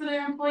one for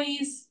their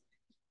employees,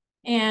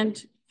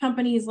 and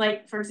companies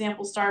like, for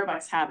example,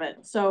 Starbucks have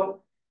it.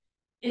 So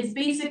it's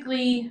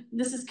basically,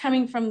 this is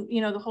coming from,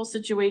 you know, the whole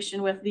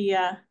situation with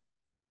the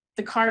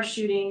car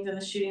shootings and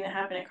the shooting that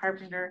happened at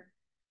Carpenter.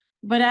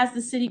 But as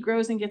the city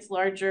grows and gets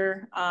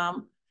larger,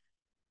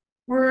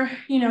 we're,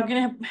 you know,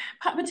 gonna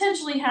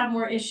potentially have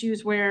more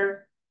issues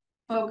where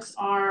folks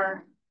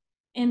are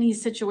in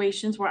these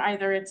situations where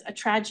either it's a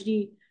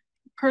tragedy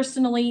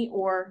personally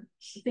or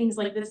things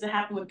like this that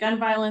happen with gun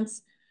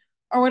violence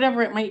or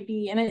whatever it might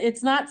be. And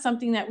it's not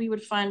something that we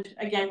would fund,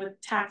 again, with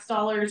tax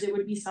dollars. It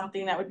would be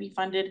something that would be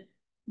funded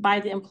by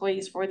the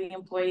employees for the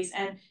employees.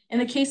 And in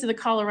the case of the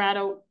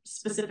Colorado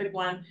specific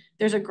one,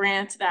 there's a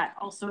grant that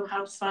also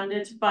helps fund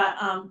it, but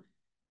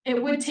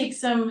it would take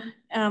some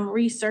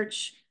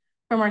research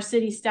from our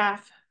city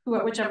staff, who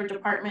at whichever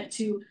department,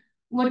 to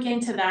look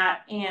into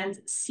that and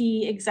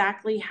see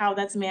exactly how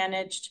that's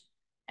managed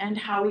and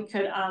how we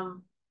could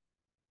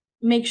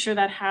make sure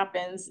that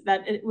happens,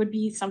 that it would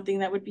be something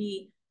that would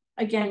be,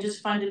 again,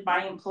 just funded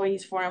by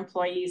employees for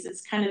employees.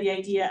 It's kind of the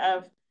idea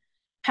of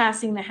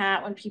passing the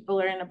hat when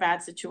people are in a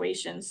bad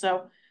situation.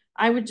 So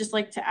I would just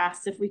like to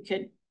ask if we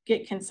could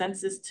get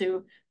consensus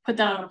to put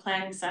that on a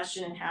planning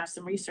session and have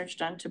some research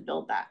done to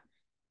build that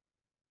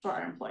for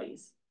our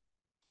employees.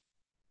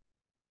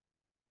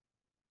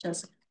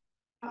 Jessica.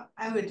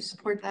 I would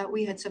support that.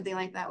 We had something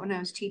like that when I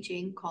was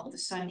teaching called the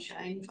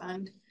Sunshine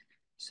Fund.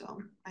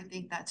 So I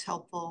think that's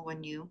helpful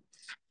when you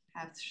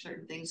have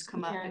certain things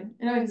come up. And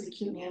it always is a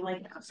cute name,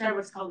 like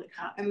Starbucks called it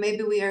COP. And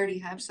maybe we already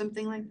have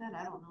something like that.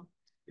 I don't know.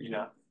 You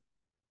know.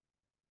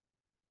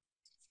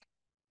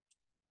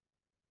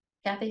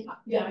 Kathy?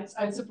 Yeah,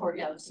 I'd support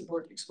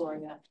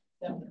exploring that.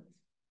 Definitely.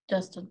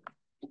 Justin?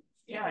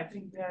 Yeah, I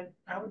think that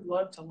I would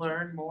love to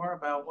learn more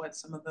about what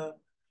some of the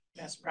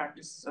best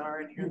practices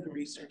are and hear the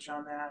research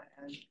on that.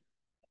 And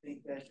I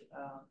think that,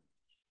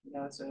 you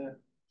know, it's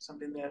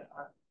something that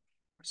our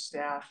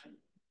staff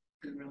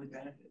can really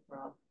benefit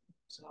from.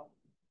 So,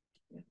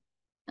 yeah.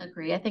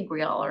 Agree. I think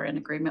we all are in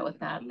agreement with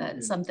that.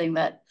 That's something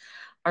that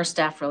our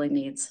staff really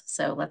needs.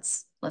 So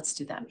let's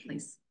do that,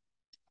 please.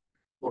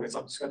 We'll get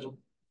something scheduled.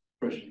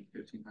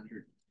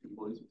 1,500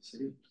 employees with the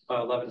city.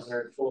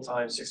 1,100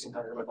 full-time,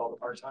 1,600 with all the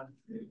part-time.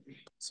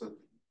 So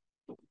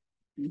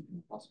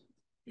awesome.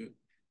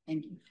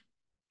 Thank you.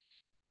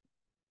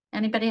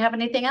 Anybody have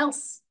anything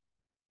else?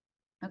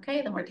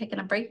 Okay, then we're taking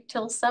a break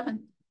till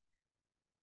 7.